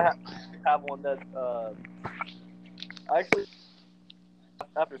 don't. I have one that I actually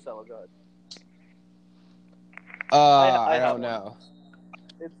after Selo, go ahead. I have don't one. know.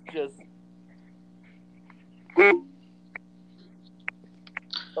 It's just.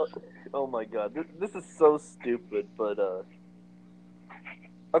 Oh my god, this is so stupid, but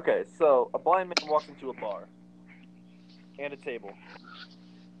okay, so a blind man walks into a bar, and a table,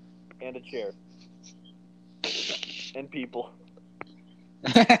 and a chair, and people.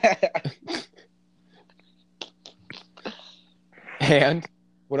 And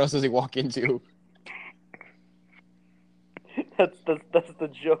what else does he walk into? That's the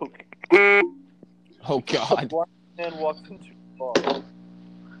joke. Oh A God. blind man walks into a bar.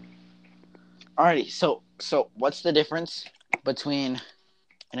 Alrighty, so what's the difference between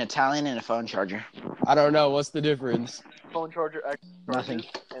an Italian and a phone charger? I don't know. What's the difference? Phone charger X Nothing.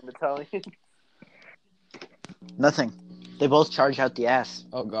 charges, and Italian. Nothing. They both charge out the ass.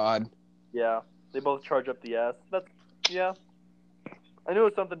 Oh God. Yeah, they both charge up the ass. Yeah. I knew it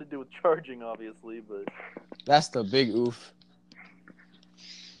was something to do with charging, obviously, but That's the big oof.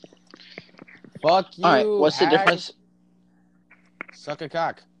 Fuck you. Alright, what's the hag. difference? Suck a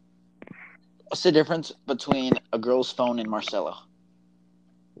cock. What's the difference between a girl's phone and Marcelo?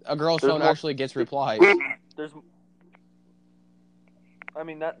 A girl's There's phone more- actually gets replies. there's. I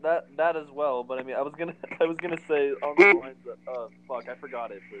mean that as well, but I mean I was gonna say on the lines of fuck I forgot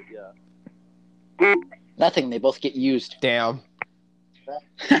it, but yeah. Nothing. They both get used. Damn.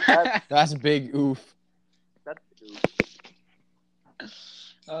 That's That's big oof. that's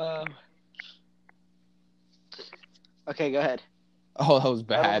Okay, go ahead. Oh, that was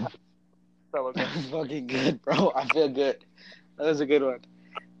bad. Selo, go. That was fucking good, bro. I feel good. That was a good one.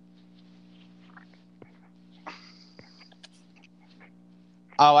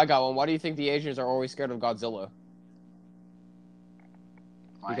 Oh, I got one. Why do you think the Asians are always scared of Godzilla?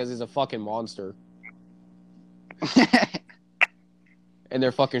 Why? Because he's a fucking monster. And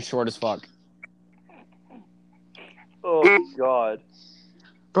they're fucking short as fuck. Oh god.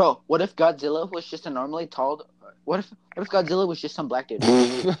 Bro, what if Godzilla was just a normally tall? What if Godzilla was just some black dude?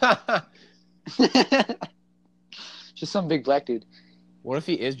 Just some big black dude. What if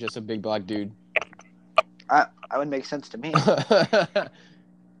he is just a big black dude? I would make sense to me.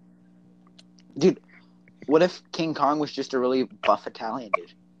 Dude, what if King Kong was just a really buff Italian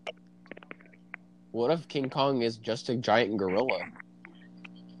dude? What if King Kong is just a giant gorilla?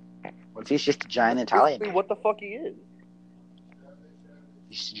 What if he's just a giant Italian Basically dude? what the fuck he is.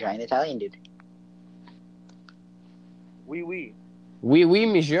 He's just a giant Italian dude. Oui. Oui,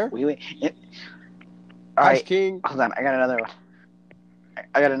 monsieur. Yeah. Ice Alright, King. hold on. I got another one.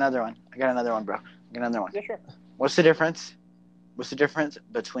 I got another one, bro. I got another one. Yeah, sure. What's the difference? What's the difference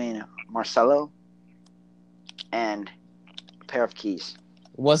between Marcelo and a pair of keys?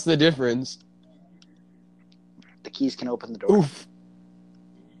 What's the difference? The keys can open the door. Oof.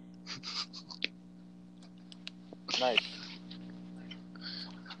 Nice.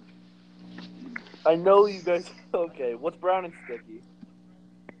 I know you guys. Okay, what's brown and sticky?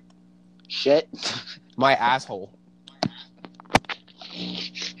 Shit. My asshole.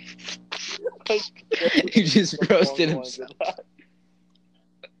 You just roasted himself.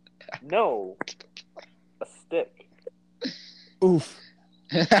 No. A stick. Oof.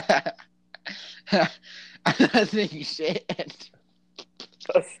 I think shit.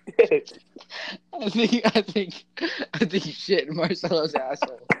 A stick. I think shit in Marcelo's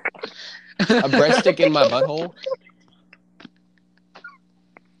asshole. A breadstick in my butthole?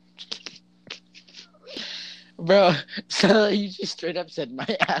 Bro, so you just straight up said my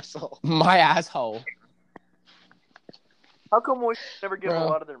asshole. My asshole. How come oysters never give Bro. a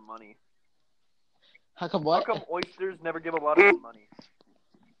lot of their money? How come How what? come oysters never give a lot of their money?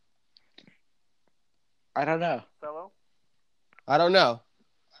 I don't know. Fellow? I don't know.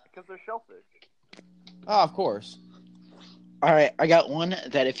 Because they're shellfish. Oh, of course. Alright, I got one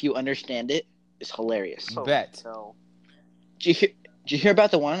that if you understand it is hilarious. Oh, Bet. No. Did you hear about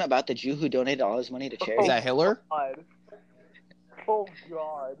the one about the Jew who donated all his money to Is charity? that Hitler? God. Oh,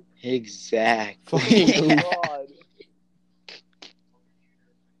 God. Exactly. Fucking oof. God.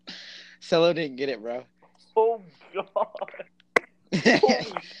 Solo didn't get it, bro. Oh, God. Holy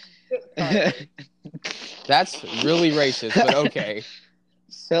shit, Tyler. That's really racist, but okay.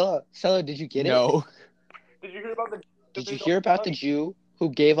 Solo, did you get it? No. Did you hear about the... Did you hear about the Jew who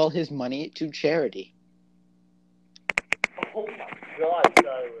gave all his money to charity? Oh, my God,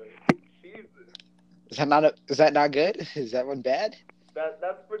 Tyler. Jesus. Is that not good? Is that one bad? That's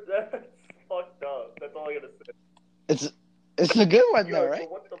fucked up. That's all I gotta say. It's a good one Yo, though, but right?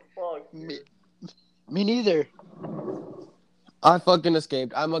 what the fuck? Dude? Me neither. I fucking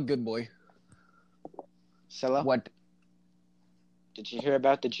escaped. I'm a good boy. Solo, What? Did you hear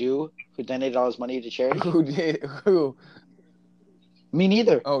about the Jew who donated all his money to charity? Who did? Who? Me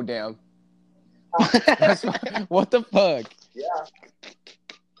neither. Oh, damn. That's what the fuck? Yeah.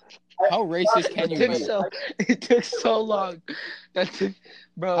 How racist can you be? It took so long. That took, How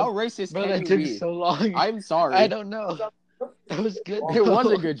bro. racist Bro, can that you took be? so long. I'm sorry. I don't know. That was good. It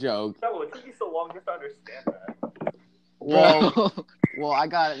was a good joke. No, it took you so long just to understand that. Well, I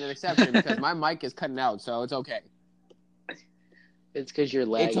got an exception because my mic is cutting out, so it's okay. It's because you're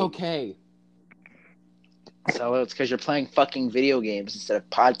lagging. It's okay. So it's because you're playing fucking video games instead of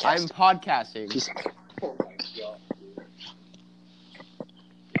podcasting. I'm podcasting. Oh my god.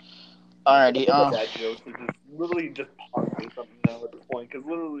 Alrighty. Dad jokes are just literally just talking something now at this point because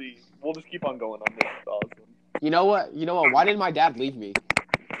literally we'll just keep on going on this. It's awesome. You know what? Why did my dad leave me?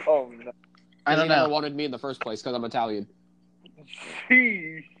 Oh no. I don't He never know. wanted me in the first place because I'm Italian.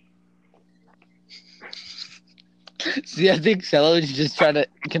 Sheesh. See, I think Cello is just trying to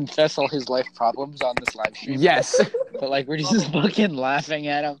confess all his life problems on this live stream. Yes. But like we're just fucking laughing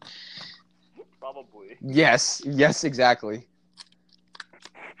at him. Probably. Yes, exactly.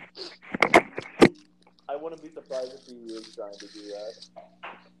 I wouldn't be surprised if he is trying to do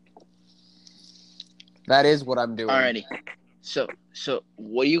that. That is what I'm doing. Alrighty. So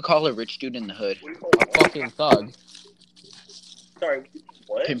what do you call a rich dude in the hood? What do you call A fucking thug. Sorry,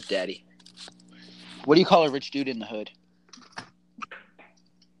 what? Pimp daddy. What do you call a rich dude in the hood?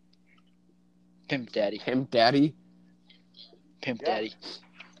 Pimp daddy. Pimp daddy. Pimp Yeah. daddy.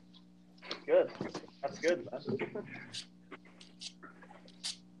 Good. That's good, man.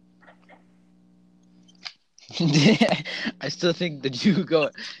 I still think the Jew go.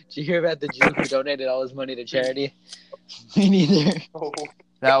 Did you hear about the Jew who donated all his money to charity? Me neither. Oh.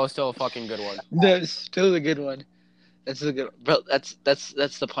 That was still a fucking good one. That's still a good one. That's a good, bro. That's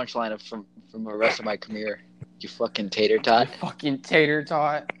the punchline of from the rest of my career. You fucking tater tot, Fucking tater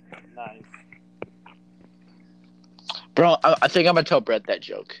tot. Nice. bro. I think I'm gonna tell Brett that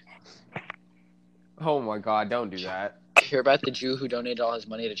joke. Oh my god, don't do that. Hear about the Jew who donated all his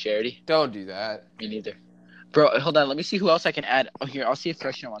money to charity? Don't do that. Me neither. Bro, hold on. Let me see who else I can add. Oh, here. I'll see if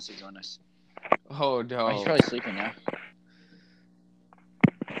Freshman wants to join us. Oh no. Oh, he's probably sleeping now.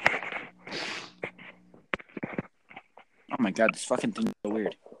 Oh my god, this fucking thing is so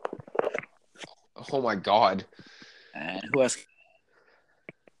weird. Oh my god. And who else?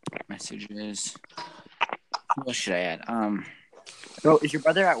 Messages. Who else should I add? Bro, is your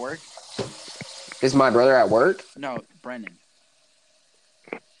brother at work? Is my brother at work? No, Brennan.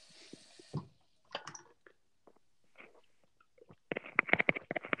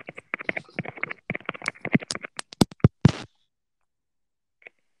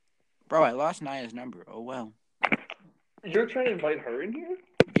 Bro, I lost Naya's number. Oh well. You're trying to invite her in here?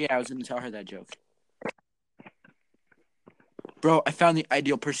 Yeah, I was gonna tell her that joke. Bro, I found the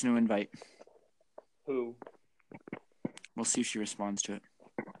ideal person to invite. Who? We'll see if she responds to it.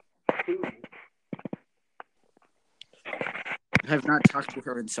 Who? I have not talked to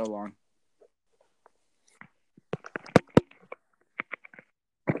her in so long.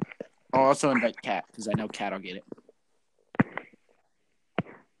 I'll also invite Kat, because I know Kat will get it.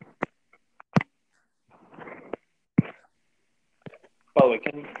 By the way,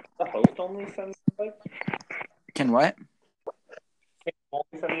 can the host only send invites? Can what? Can you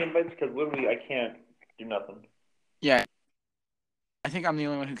only send the invites? Because literally I can't do nothing. Yeah. I think I'm the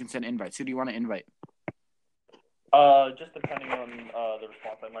only one who can send invites. Who do you want to invite? Just depending on the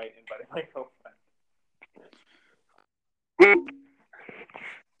response, I might invite my girlfriend.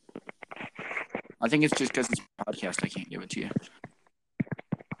 I think it's just because it's a podcast I can't give it to you.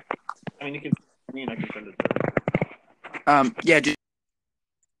 I mean, you can. I mean, I can send it to her. Yeah, just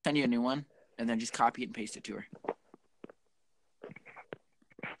send you a new one, and then just copy it and paste it to her.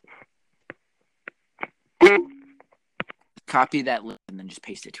 Copy that link and then just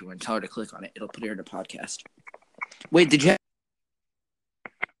paste it to her and tell her to click on it. It'll put her in a podcast. Wait, did you have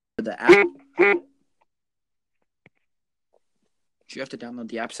the app? Did you have to download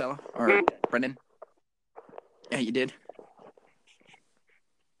the app, Sella? Or Brendan? Yeah, you did.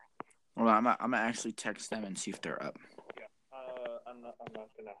 Well, I'm gonna actually text them and see if they're up. Yeah. I'm not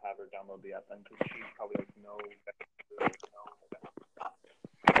gonna have her download the app then because she's probably like no.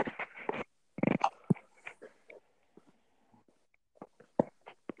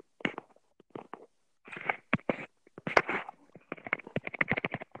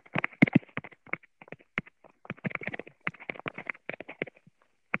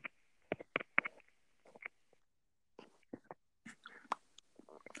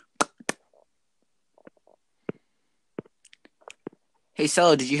 Hey,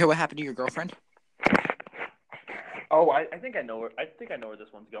 Sella, did you hear what happened to your girlfriend? Oh, Oh, I think I know where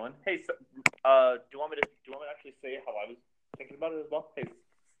this one's going. Hey, so, do you want me to actually say how I was thinking about it as well? Hey,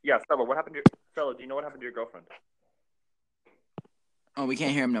 yeah, Stella, Stella, do you know what happened to your girlfriend? Oh, we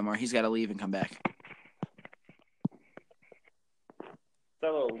can't hear him no more. He's got to leave and come back.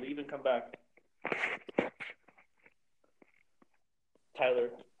 Stella, leave and come back. Tyler.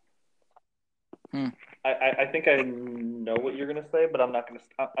 I think I know what you're gonna say, but I'm not gonna.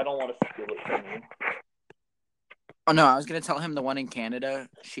 I don't want to steal it from you. Oh no, I was gonna tell him the one in Canada.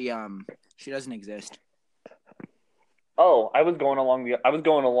 She doesn't exist. Oh, I was going along with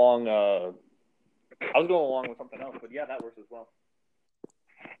something else, but yeah, that works as well.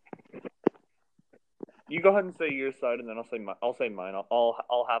 You go ahead and say your side, and then I'll say mine.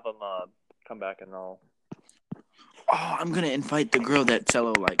 I'll have them come back, and I'll. Oh, I'm gonna invite the girl that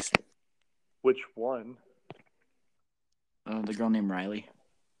Cello likes. Which one? The girl named Riley.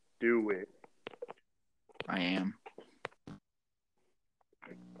 Do it. I am.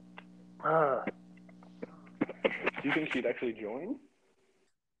 Do you think she'd actually join?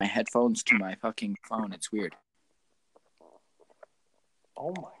 My headphones to my fucking phone. It's weird.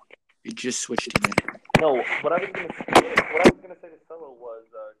 Oh my. It just switched again. No, what I was gonna say to Cello was,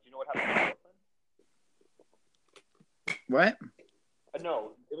 do you know what happened to your girlfriend? What?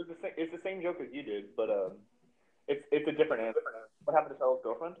 No, it's the same joke as you did, but it's a different answer. What happened to Cello's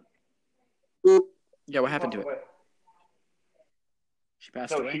girlfriend? Yeah, what happened to it? Away. She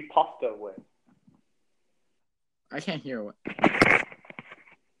passed No, away? she passed away. I can't hear what.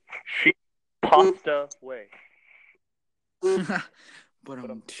 She passed away. But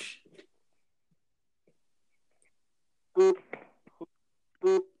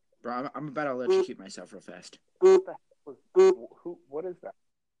Bro, I'm about to electrocute myself real fast. What is that?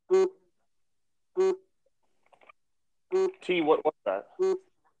 T, what's that?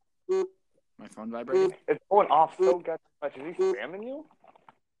 My phone vibrating? It's going off so goddamn much. Is he spamming you?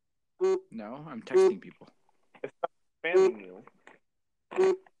 No, I'm texting people. It's not spamming you.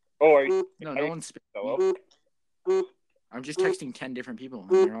 Oh, are you? No, are no you one's Hello? spamming. I'm just texting 10 different people, and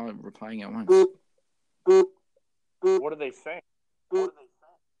they're all replying at once. What are they saying?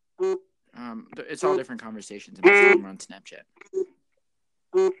 It's all different conversations, and most of them are on Snapchat.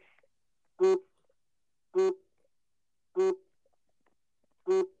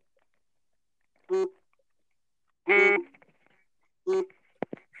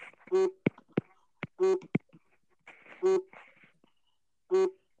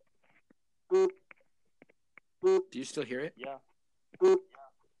 Do you still hear it? Yeah.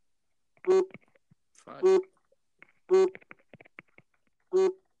 Fuck.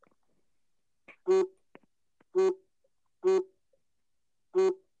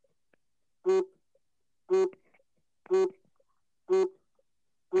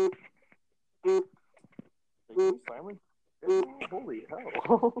 Silence? Holy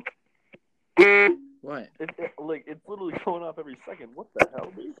hell. What? It's literally going off every second. What the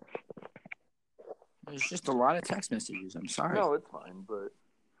hell, dude? There's just a lot of text messages. I'm sorry. No, it's fine, but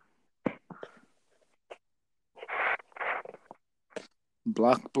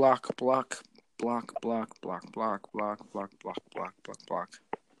Block, block, block, block, block, block, block, block, block, block, block, block, block.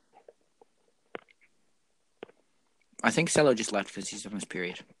 I think Cello just left because he's on his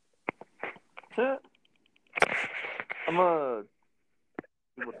period. I'm gonna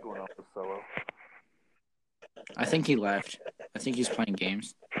see what's going on with Cello. I think he left. I think he's playing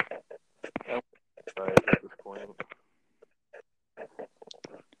games. At this point.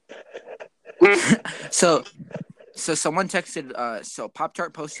 So someone texted, so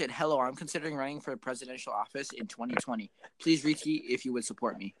Pop-Tart posted, "Hello, I'm considering running for presidential office in 2020. Please retweet if you would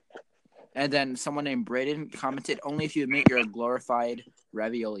support me." And then someone named Braden commented, "Only if you admit you're a glorified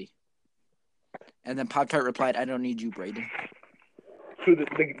ravioli." And then Pop-Tart replied, "I don't need you, Braden." Who the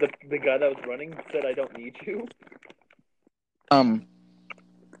guy that was running said, "I don't need you"?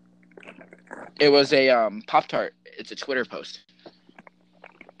 It was a Pop-Tart. It's a Twitter post.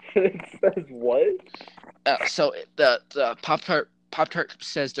 It says what? So the Pop-Tart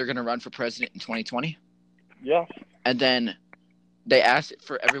says they're gonna run for president in 2020. Yeah. And then they asked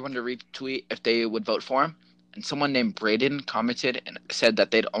for everyone to retweet if they would vote for him. And someone named Braden commented and said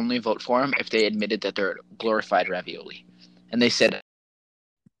that they'd only vote for him if they admitted that they're glorified ravioli. And they said,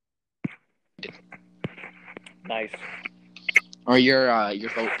 Nice. or your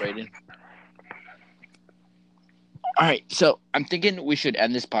vote, Braden. All right, so I'm thinking we should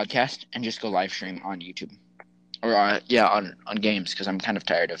end this podcast and just go live stream on YouTube, or on games, because I'm kind of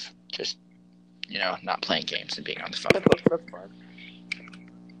tired of just not playing games and being on the phone. That's fine.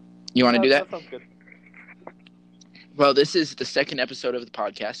 You want to do that? That sounds good. Well, this is the second episode of the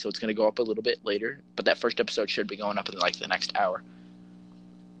podcast, so it's going to go up a little bit later. But that first episode should be going up in like the next hour.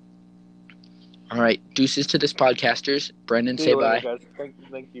 All right, deuces to this podcasters. Brendan, See say you later, bye. guys.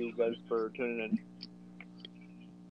 Thank you guys for tuning in.